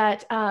was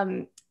that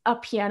a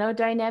piano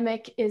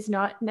dynamic is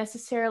not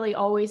necessarily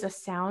always a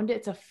sound,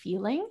 it's a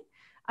feeling.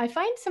 I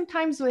find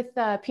sometimes with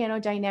piano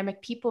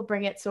dynamic, people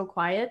bring it so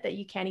quiet that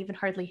you can't even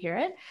hardly hear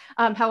it.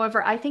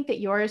 However, I think that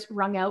yours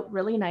rung out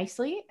really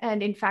nicely.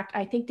 And in fact,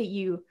 I think that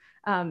you,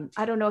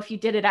 I don't know if you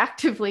did it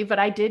actively, but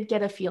I did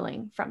get a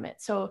feeling from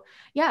it. So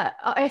yeah,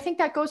 I think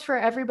that goes for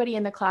everybody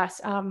in the class.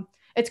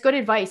 It's good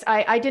advice.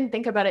 I didn't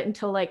think about it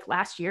until like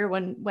last year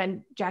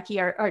when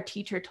Jackie, our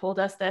teacher, told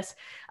us this.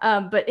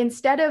 But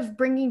instead of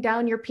bringing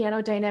down your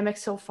piano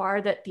dynamics so far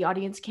that the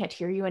audience can't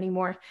hear you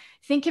anymore,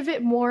 think of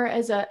it more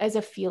as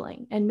a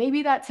feeling. And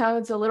maybe that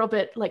sounds a little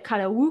bit like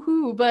kind of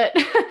woohoo, but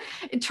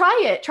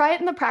try it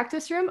in the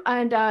practice room,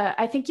 and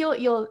I think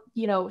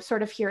you'll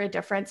sort of hear a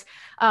difference.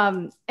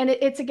 And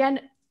it's again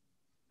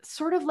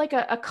sort of like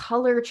a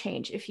color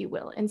change, if you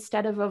will,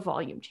 instead of a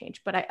volume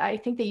change. But I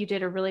think that you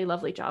did a really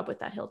lovely job with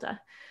that, Hilda.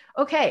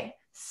 Okay,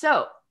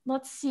 so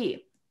let's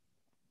see.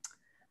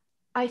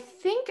 I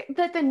think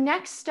that the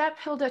next step,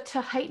 Hilda,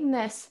 to heighten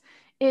this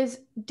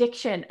is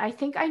diction. I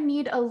think I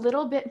need a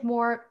little bit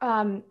more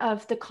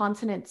of the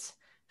consonants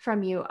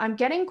from you. I'm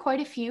getting quite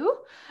a few,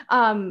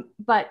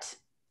 but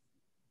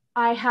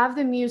I have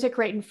the music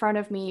right in front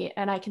of me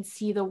and I can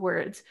see the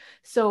words.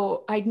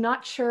 So I'm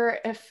not sure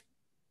if,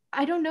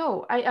 I don't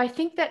know. I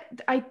think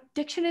that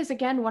diction is,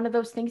 again, one of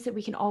those things that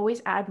we can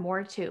always add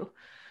more to.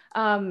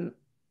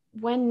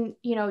 When,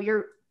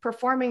 you're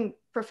performing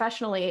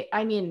professionally,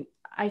 I mean,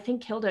 I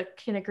think Hilda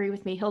can agree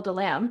with me, Hilda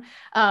Lam.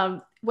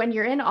 When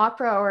you're in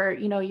opera or,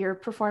 you're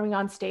performing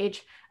on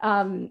stage,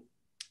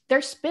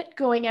 there's spit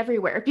going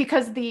everywhere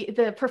because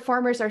the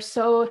performers are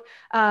so,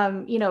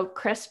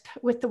 crisp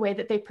with the way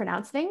that they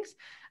pronounce things.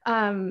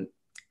 I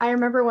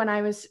remember when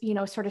I was,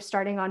 sort of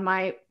starting on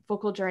my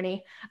vocal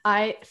journey,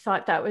 I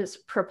thought that was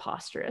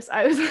preposterous.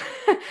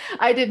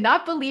 I did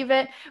not believe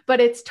it, but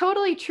it's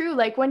totally true.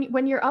 Like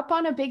when you're up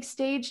on a big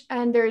stage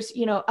and there's,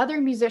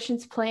 other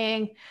musicians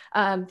playing,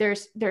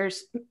 there's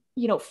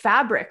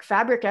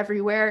fabric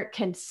everywhere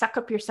can suck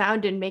up your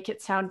sound and make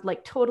it sound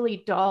like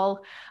totally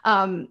dull.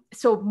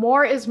 So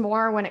more is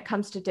more when it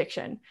comes to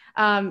diction.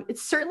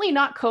 It's certainly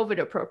not COVID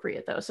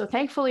appropriate though. So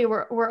thankfully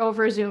we're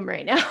over Zoom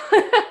right now.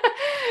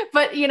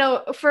 But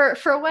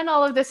for when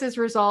all of this is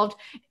resolved,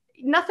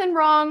 nothing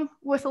wrong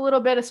with a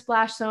little bit of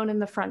splash zone in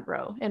the front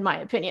row, in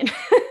my opinion.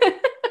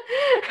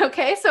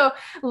 Okay, so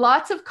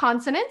lots of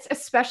consonants,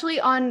 especially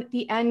on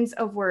the ends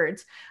of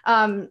words.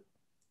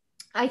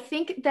 I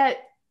think that,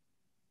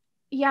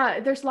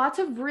 yeah, there's lots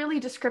of really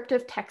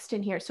descriptive text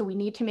in here, so we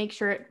need to make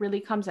sure it really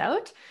comes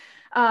out.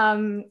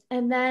 And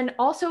then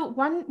also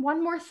one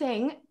more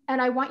thing,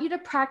 and I want you to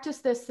practice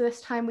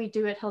this time we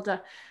do it,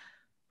 Hilda.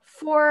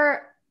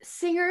 For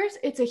singers,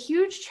 it's a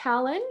huge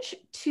challenge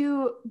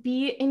to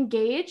be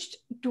engaged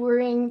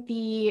during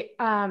the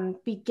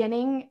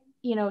beginning,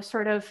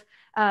 sort of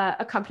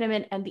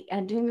accompaniment and the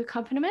ending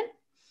accompaniment.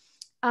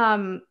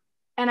 And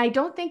I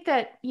don't think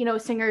that,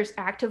 singers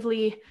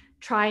actively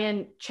try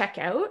and check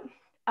out.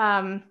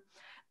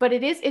 But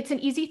it's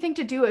an easy thing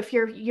to do if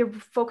you're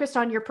focused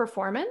on your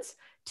performance,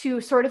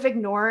 to sort of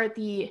ignore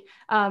the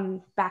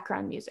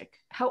background music.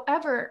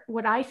 However,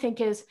 what I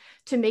think is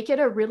to make it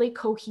a really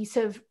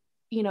cohesive,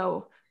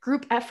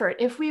 group effort.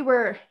 If we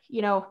were,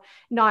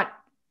 not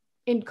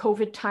in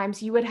COVID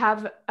times, you would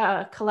have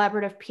a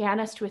collaborative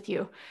pianist with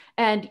you,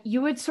 and you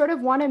would sort of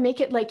want to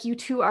make it like you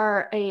two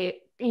are a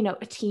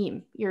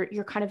team.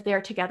 You're kind of there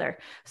together.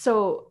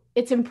 So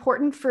it's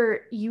important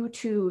for you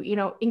to,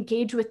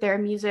 engage with their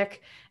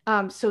music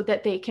so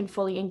that they can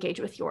fully engage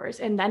with yours.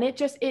 And then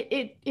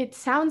it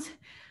sounds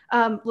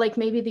like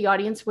maybe the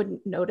audience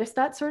wouldn't notice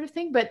that sort of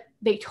thing, but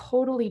they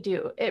totally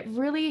do. It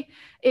really,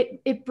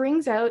 it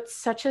brings out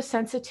such a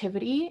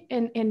sensitivity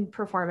in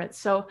performance.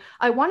 So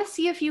I want to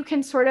see if you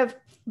can sort of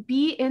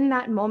be in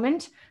that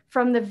moment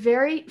from the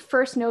very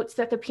first notes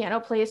that the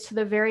piano plays to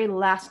the very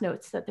last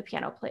notes that the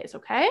piano plays,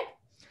 okay?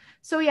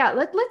 So yeah,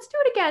 let's do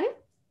it again.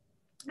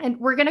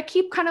 And we're gonna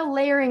keep kind of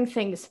layering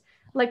things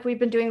like we've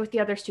been doing with the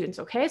other students,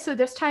 okay? So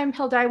this time,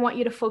 Hilda, I want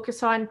you to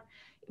focus on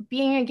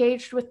being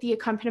engaged with the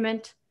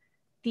accompaniment,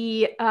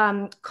 the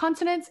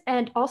consonants,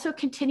 and also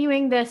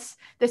continuing this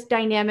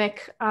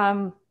dynamic,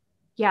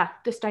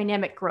 this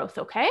dynamic growth,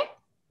 okay?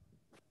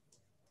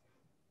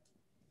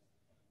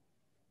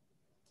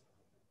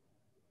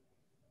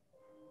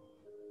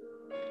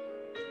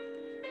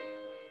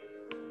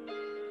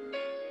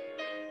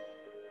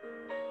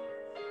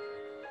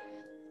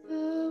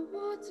 The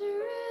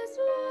water is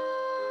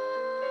wide,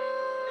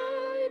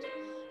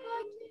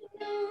 I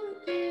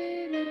cannot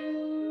get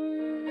over,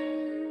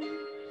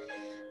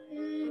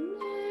 and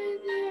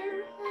neither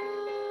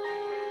have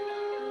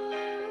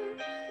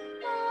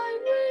I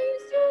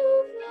wings to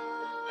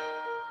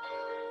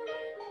fly.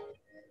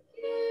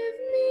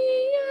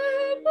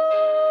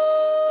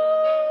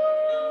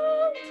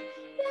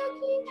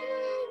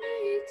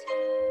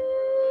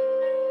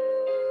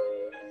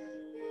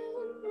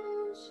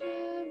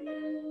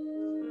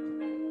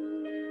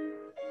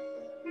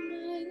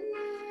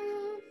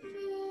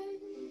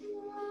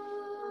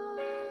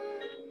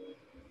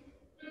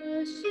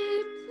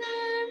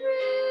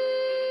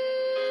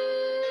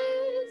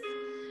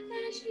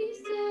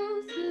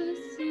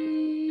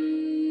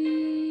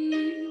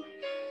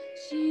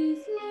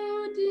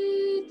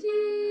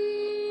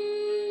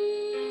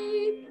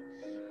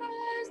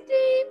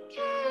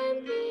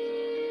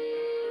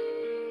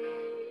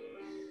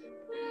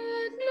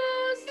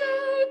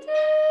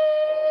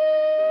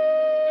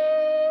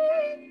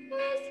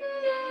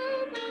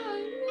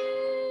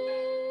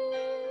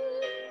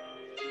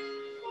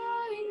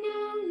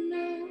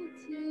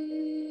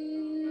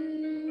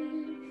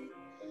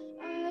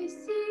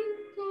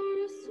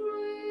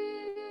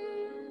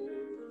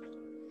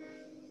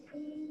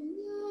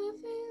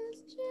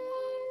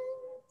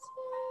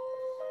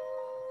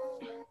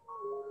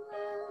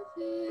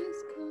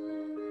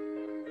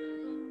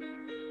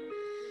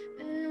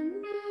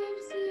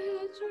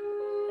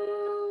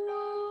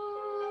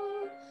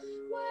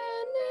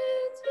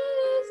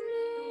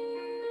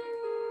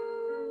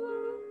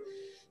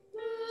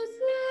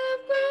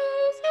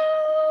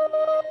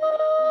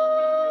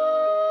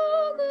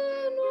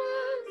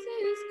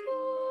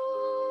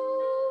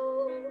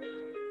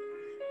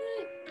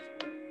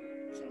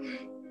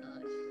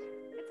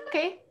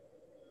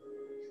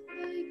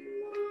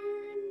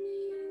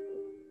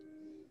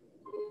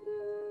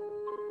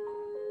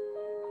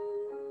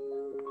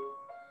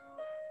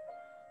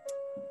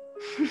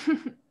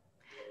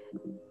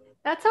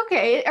 That's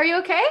okay. Are you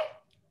okay?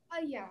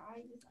 Yeah.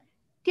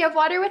 Do you have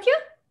water with you?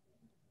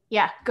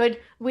 Yeah, good.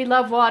 We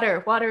love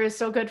water. Water is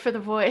so good for the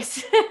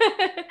voice.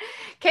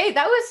 Okay,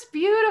 that was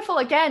beautiful.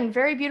 Again,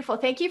 very beautiful.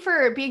 Thank you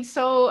for being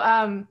so,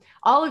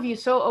 all of you,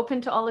 so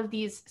open to all of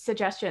these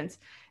suggestions.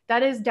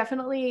 That is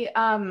definitely,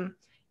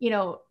 you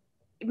know,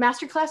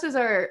 master classes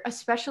are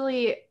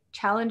especially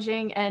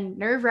challenging and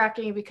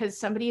nerve-wracking because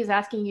somebody is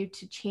asking you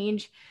to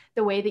change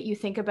the way that you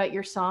think about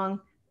your song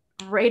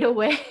right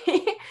away.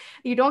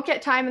 You don't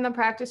get time in the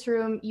practice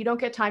room. You don't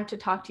get time to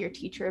talk to your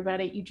teacher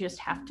about it. You just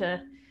have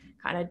to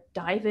kind of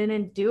dive in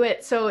and do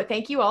it. So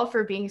thank you all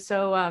for being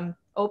so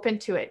open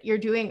to it. You're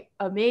doing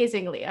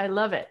amazingly. I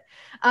love it.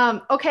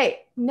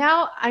 Okay,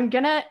 now I'm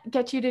gonna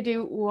get you to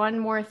do one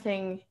more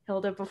thing,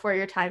 Hilda, before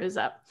your time is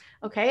up.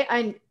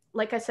 Okay,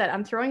 like I said,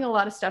 I'm throwing a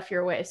lot of stuff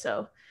your way,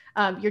 so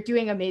you're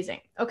doing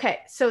amazing. Okay,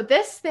 so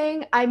this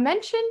thing, I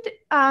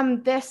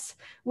mentioned this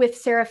with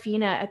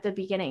Serafina at the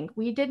beginning.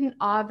 We did an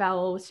ah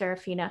vowel with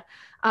Serafina,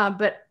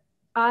 but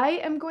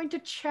I am going to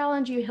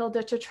challenge you,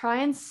 Hilda, to try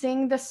and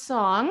sing the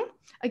song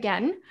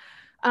again,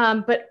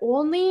 but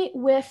only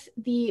with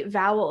the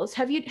vowels.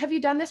 Have you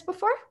done this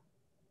before?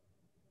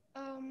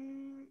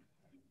 Don't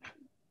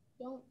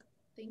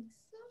think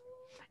so.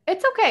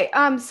 It's okay.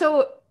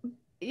 So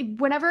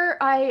whenever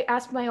I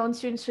ask my own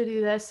students to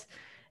do this,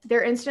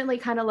 they're instantly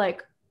kind of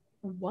like,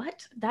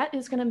 what? That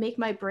is going to make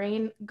my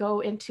brain go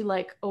into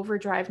like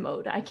overdrive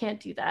mode. I can't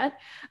do that.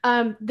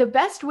 The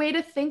best way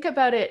to think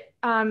about it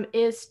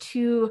is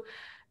to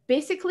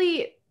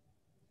basically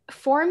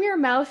form your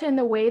mouth in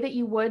the way that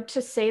you would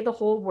to say the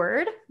whole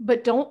word,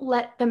 but don't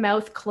let the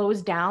mouth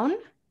close down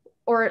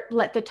or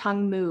let the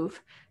tongue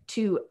move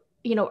to,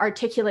 you know,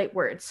 articulate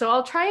words. So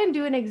I'll try and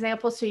do an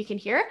example so you can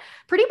hear.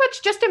 Pretty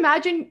much just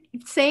imagine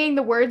saying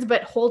the words,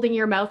 but holding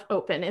your mouth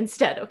open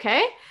instead,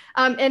 okay?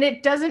 And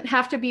it doesn't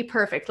have to be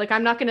perfect. Like,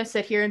 I'm not going to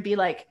sit here and be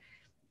like,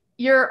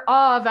 your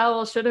ah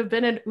vowel should have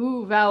been an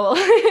ooh vowel.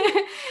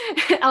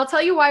 I'll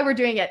tell you why we're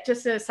doing it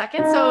just in a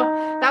second.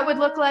 So that would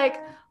look like,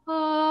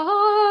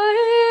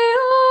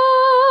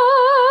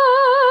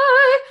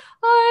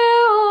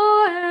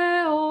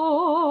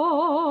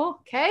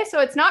 okay, so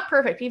it's not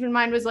perfect. Even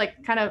mine was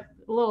like kind of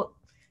a little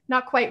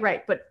not quite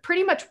right, but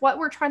pretty much what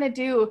we're trying to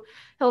do,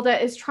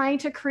 Hilda, is trying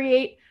to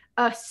create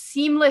a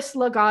seamless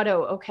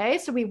legato, okay?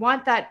 So we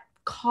want that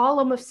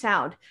column of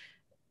sound.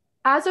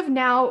 As of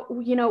now,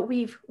 you know,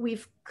 we've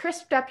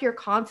crisped up your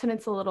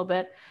consonants a little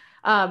bit,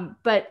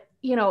 but,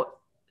 you know,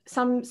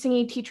 some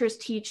singing teachers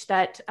teach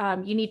that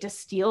you need to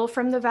steal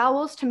from the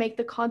vowels to make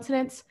the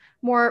consonants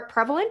more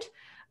prevalent.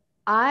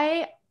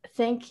 I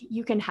think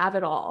you can have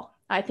it all.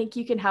 I think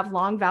you can have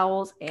long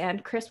vowels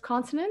and crisp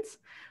consonants.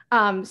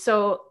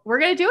 So we're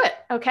going to do it.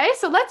 Okay,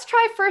 so let's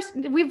try first.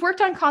 We've worked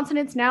on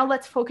consonants. Now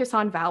let's focus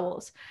on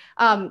vowels.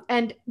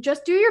 And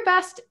just do your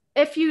best.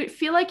 If you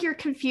feel like you're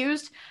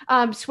confused,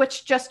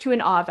 switch just to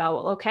an ah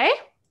vowel, okay?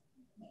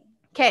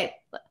 Okay,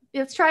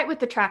 let's try it with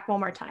the track one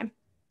more time.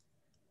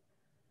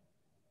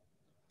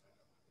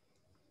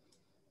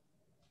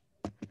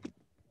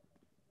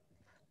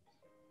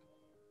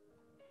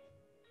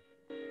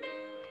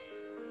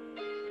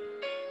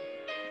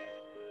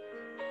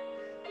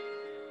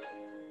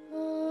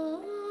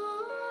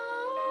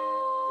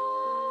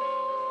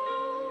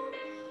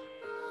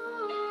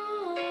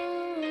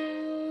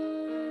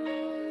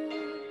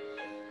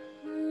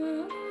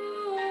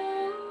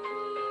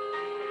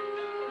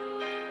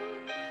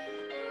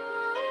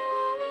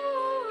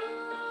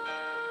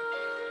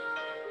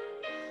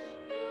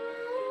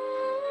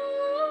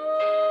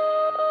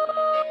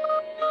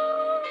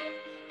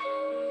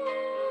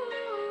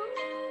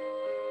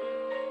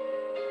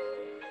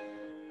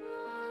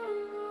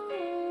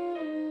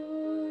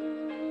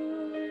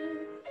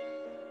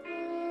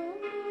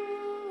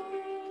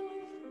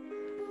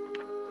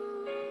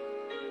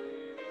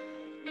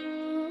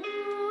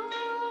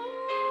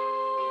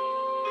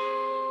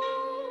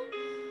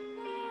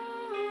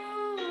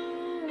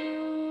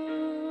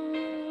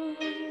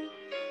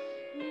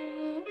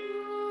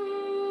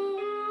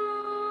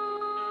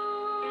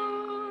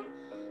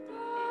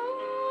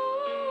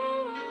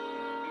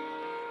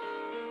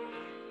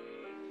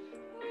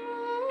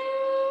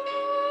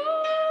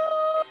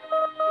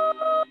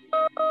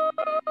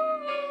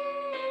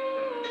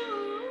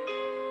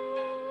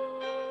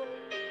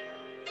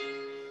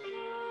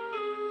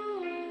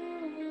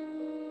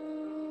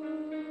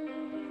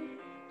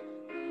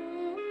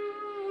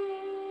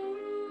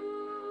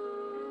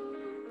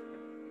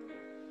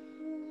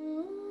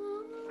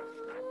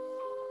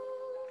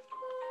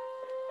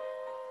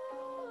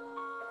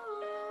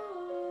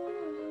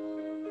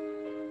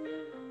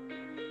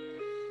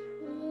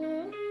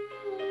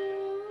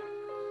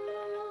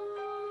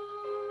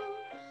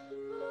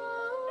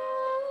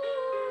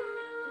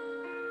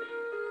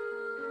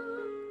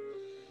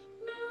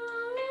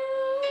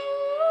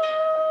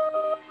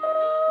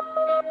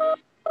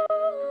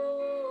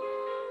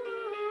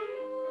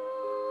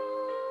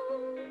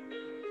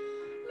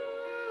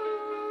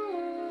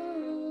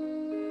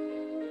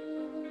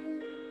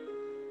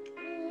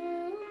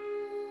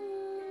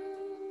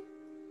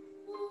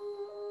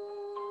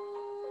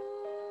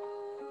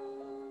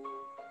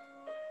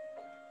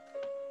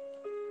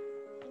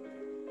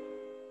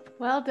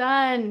 Well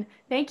done.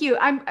 Thank you.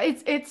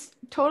 It's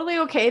totally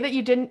okay that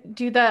you didn't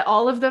do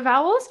all of the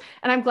vowels,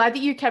 and I'm glad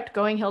that you kept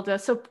going, Hilda.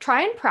 So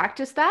try and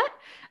practice that.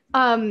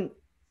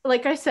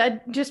 Like I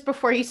said just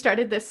before you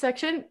started this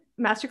section,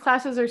 master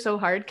classes are so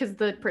hard because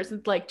the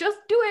person's like, just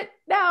do it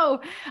now.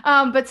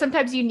 But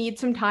sometimes you need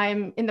some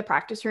time in the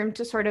practice room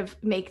to sort of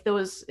make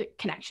those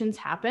connections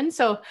happen.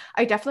 So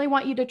I definitely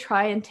want you to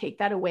try and take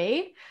that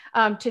away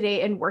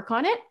today and work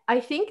on it. I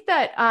think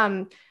that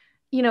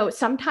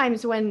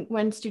sometimes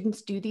when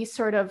students do these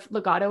sort of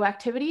legato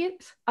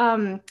activities,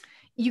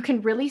 you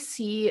can really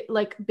see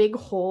like big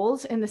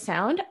holes in the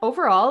sound.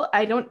 Overall,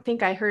 I don't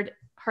think I heard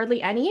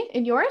hardly any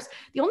in yours.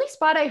 The only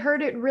spot I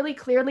heard it really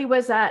clearly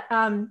was that,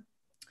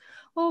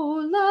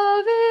 oh,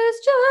 love is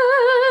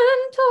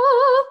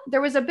gentle.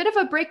 There was a bit of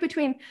a break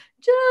between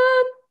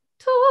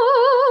gentle.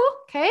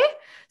 Okay.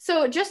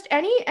 So just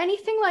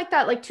anything like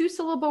that, like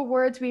 2-syllable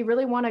words, we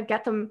really want to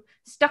get them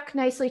stuck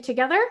nicely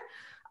together.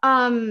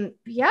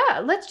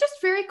 Yeah, let's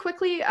just very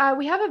quickly,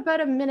 we have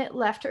about a minute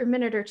left, or a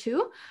minute or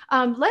two.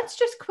 Let's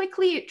just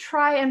quickly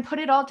try and put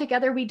it all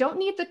together. We don't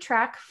need the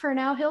track for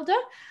now, Hilda.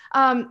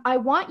 I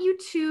want you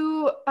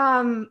to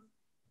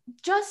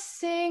just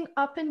sing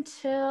up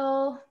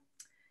until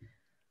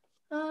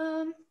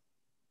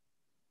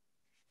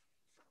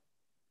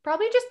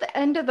probably just the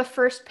end of the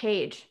first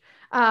page.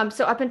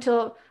 So up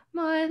until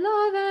my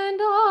love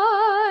and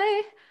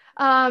I.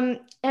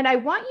 And I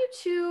want you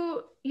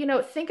to,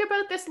 think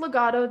about this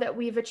legato that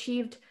we've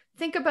achieved.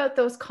 Think about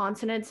those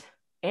consonants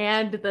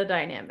and the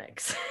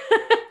dynamics.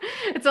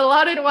 It's a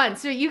lot at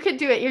once. So you can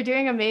do it. You're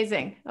doing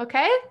amazing.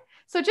 Okay.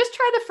 So just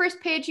try the first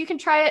page. You can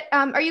try it.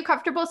 Are you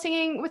comfortable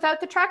singing without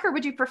the track, or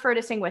would you prefer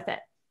to sing with it?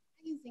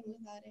 I can sing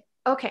without it.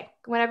 Okay.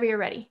 Whenever you're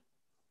ready.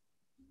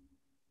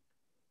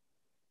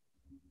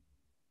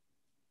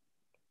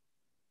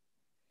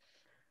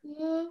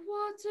 The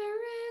water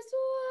is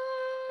wide,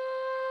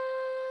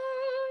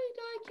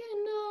 I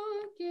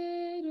cannot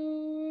get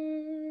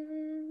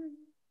o'er,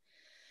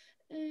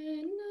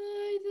 and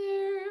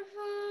neither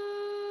have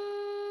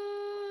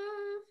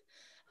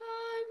I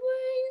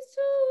wings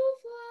to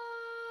fly.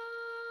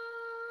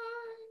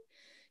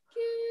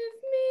 Give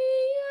me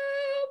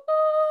a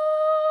boat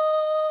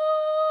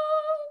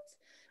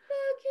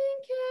that can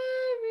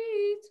carry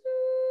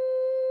two,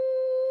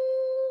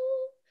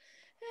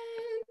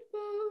 and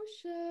both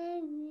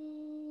shall row,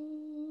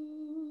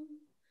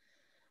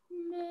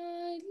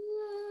 my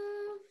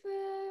love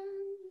and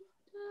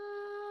I.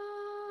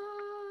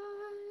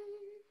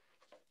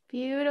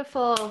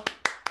 Beautiful.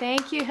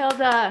 Thank you,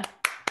 Hilda.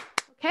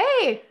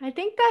 Okay, I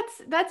think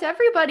that's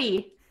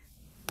everybody.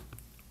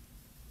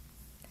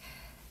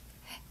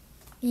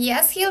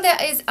 Yes,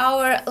 Hilda is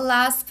our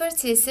last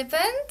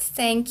participant.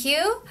 Thank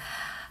you.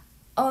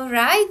 All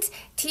right,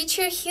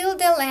 teacher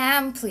Hilda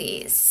Lam,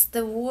 please.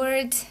 The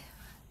word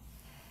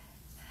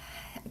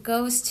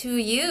goes to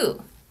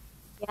you.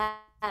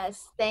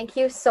 Yes, thank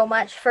you so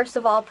much. First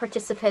of all,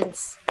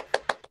 participants,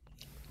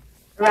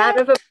 round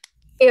of applause.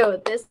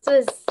 This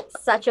was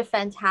such a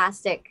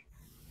fantastic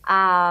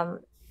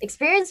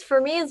experience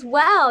for me as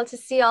well, to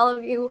see all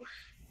of you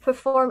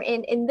perform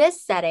in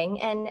this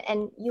setting,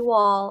 and you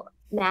all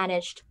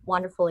managed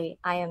wonderfully.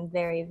 I am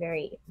very,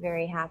 very,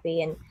 very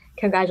happy, and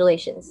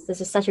congratulations. This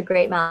is such a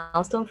great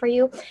milestone for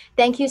you.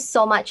 Thank you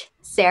so much,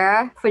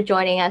 Sarah, for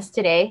joining us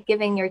today,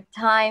 giving your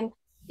time,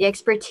 the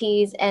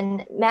expertise,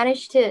 and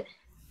managed to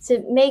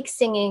make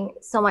singing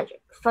so much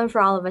fun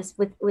for all of us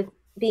with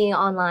being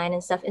online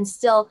and stuff, and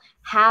still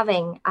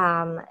having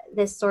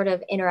this sort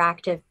of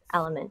interactive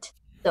element.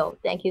 So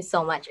thank you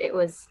so much. It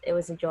was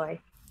a joy.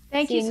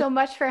 Thank you so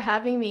much for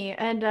having me.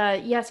 And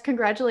yes,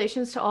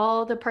 congratulations to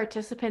all the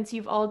participants.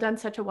 You've all done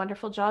such a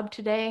wonderful job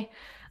today.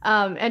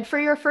 And for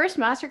your first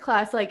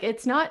masterclass, like,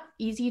 it's not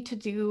easy to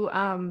do,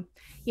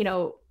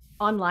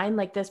 online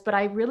like this, but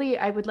I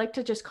would like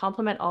to just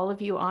compliment all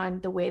of you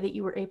on the way that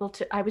you were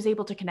I was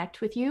able to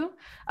connect with you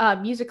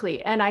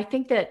musically. And I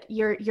think that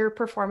your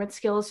performance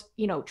skills,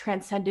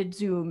 transcended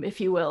Zoom, if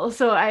you will.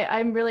 So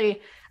I'm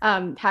really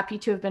happy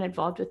to have been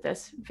involved with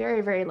this.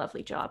 Very, very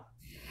lovely job.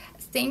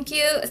 Thank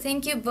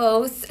you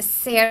both,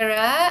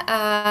 Sarah,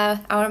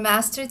 our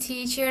master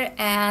teacher,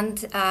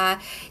 and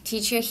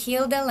teacher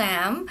Hilda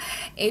Lam.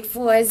 It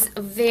was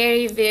a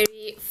very,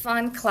 very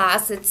fun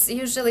class. It's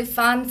usually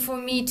fun for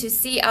me to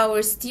see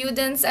our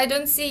students. I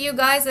don't see you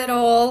guys at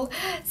all.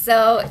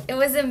 So it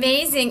was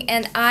amazing.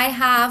 And I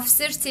have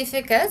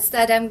certificates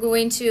that I'm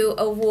going to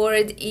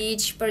award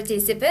each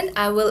participant.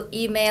 I will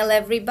email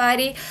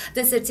everybody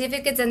the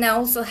certificates, and I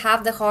also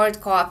have the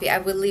hard copy. I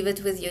will leave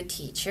it with your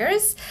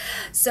teachers.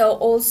 So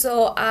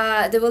also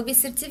there will be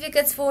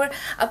certificates for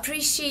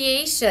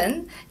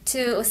appreciation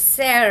to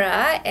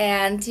Sarah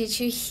and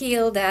teacher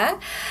Hilda,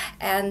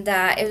 and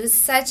it was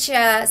such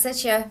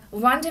a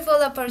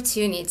wonderful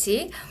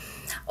opportunity.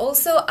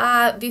 Also,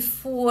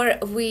 before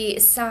we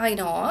sign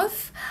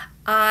off,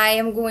 I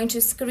am going to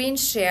screen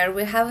share.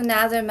 We have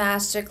another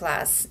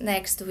masterclass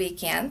next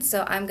weekend,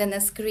 so I'm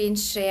gonna screen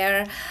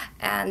share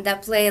and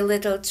play a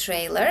little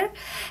trailer.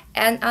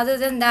 And other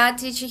than that,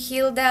 teacher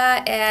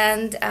Hilda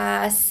and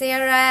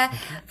Sarah,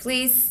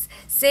 please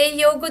say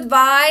your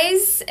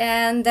goodbyes,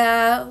 and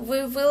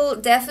we will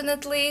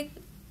definitely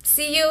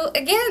see you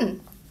again.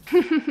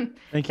 Thank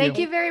you. Thank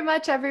you very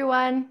much,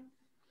 everyone.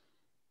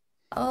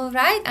 All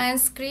right, I'm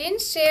screen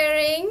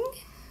sharing.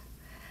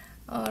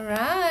 All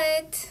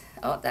right.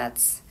 Oh,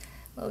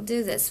 we'll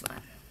do this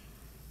one.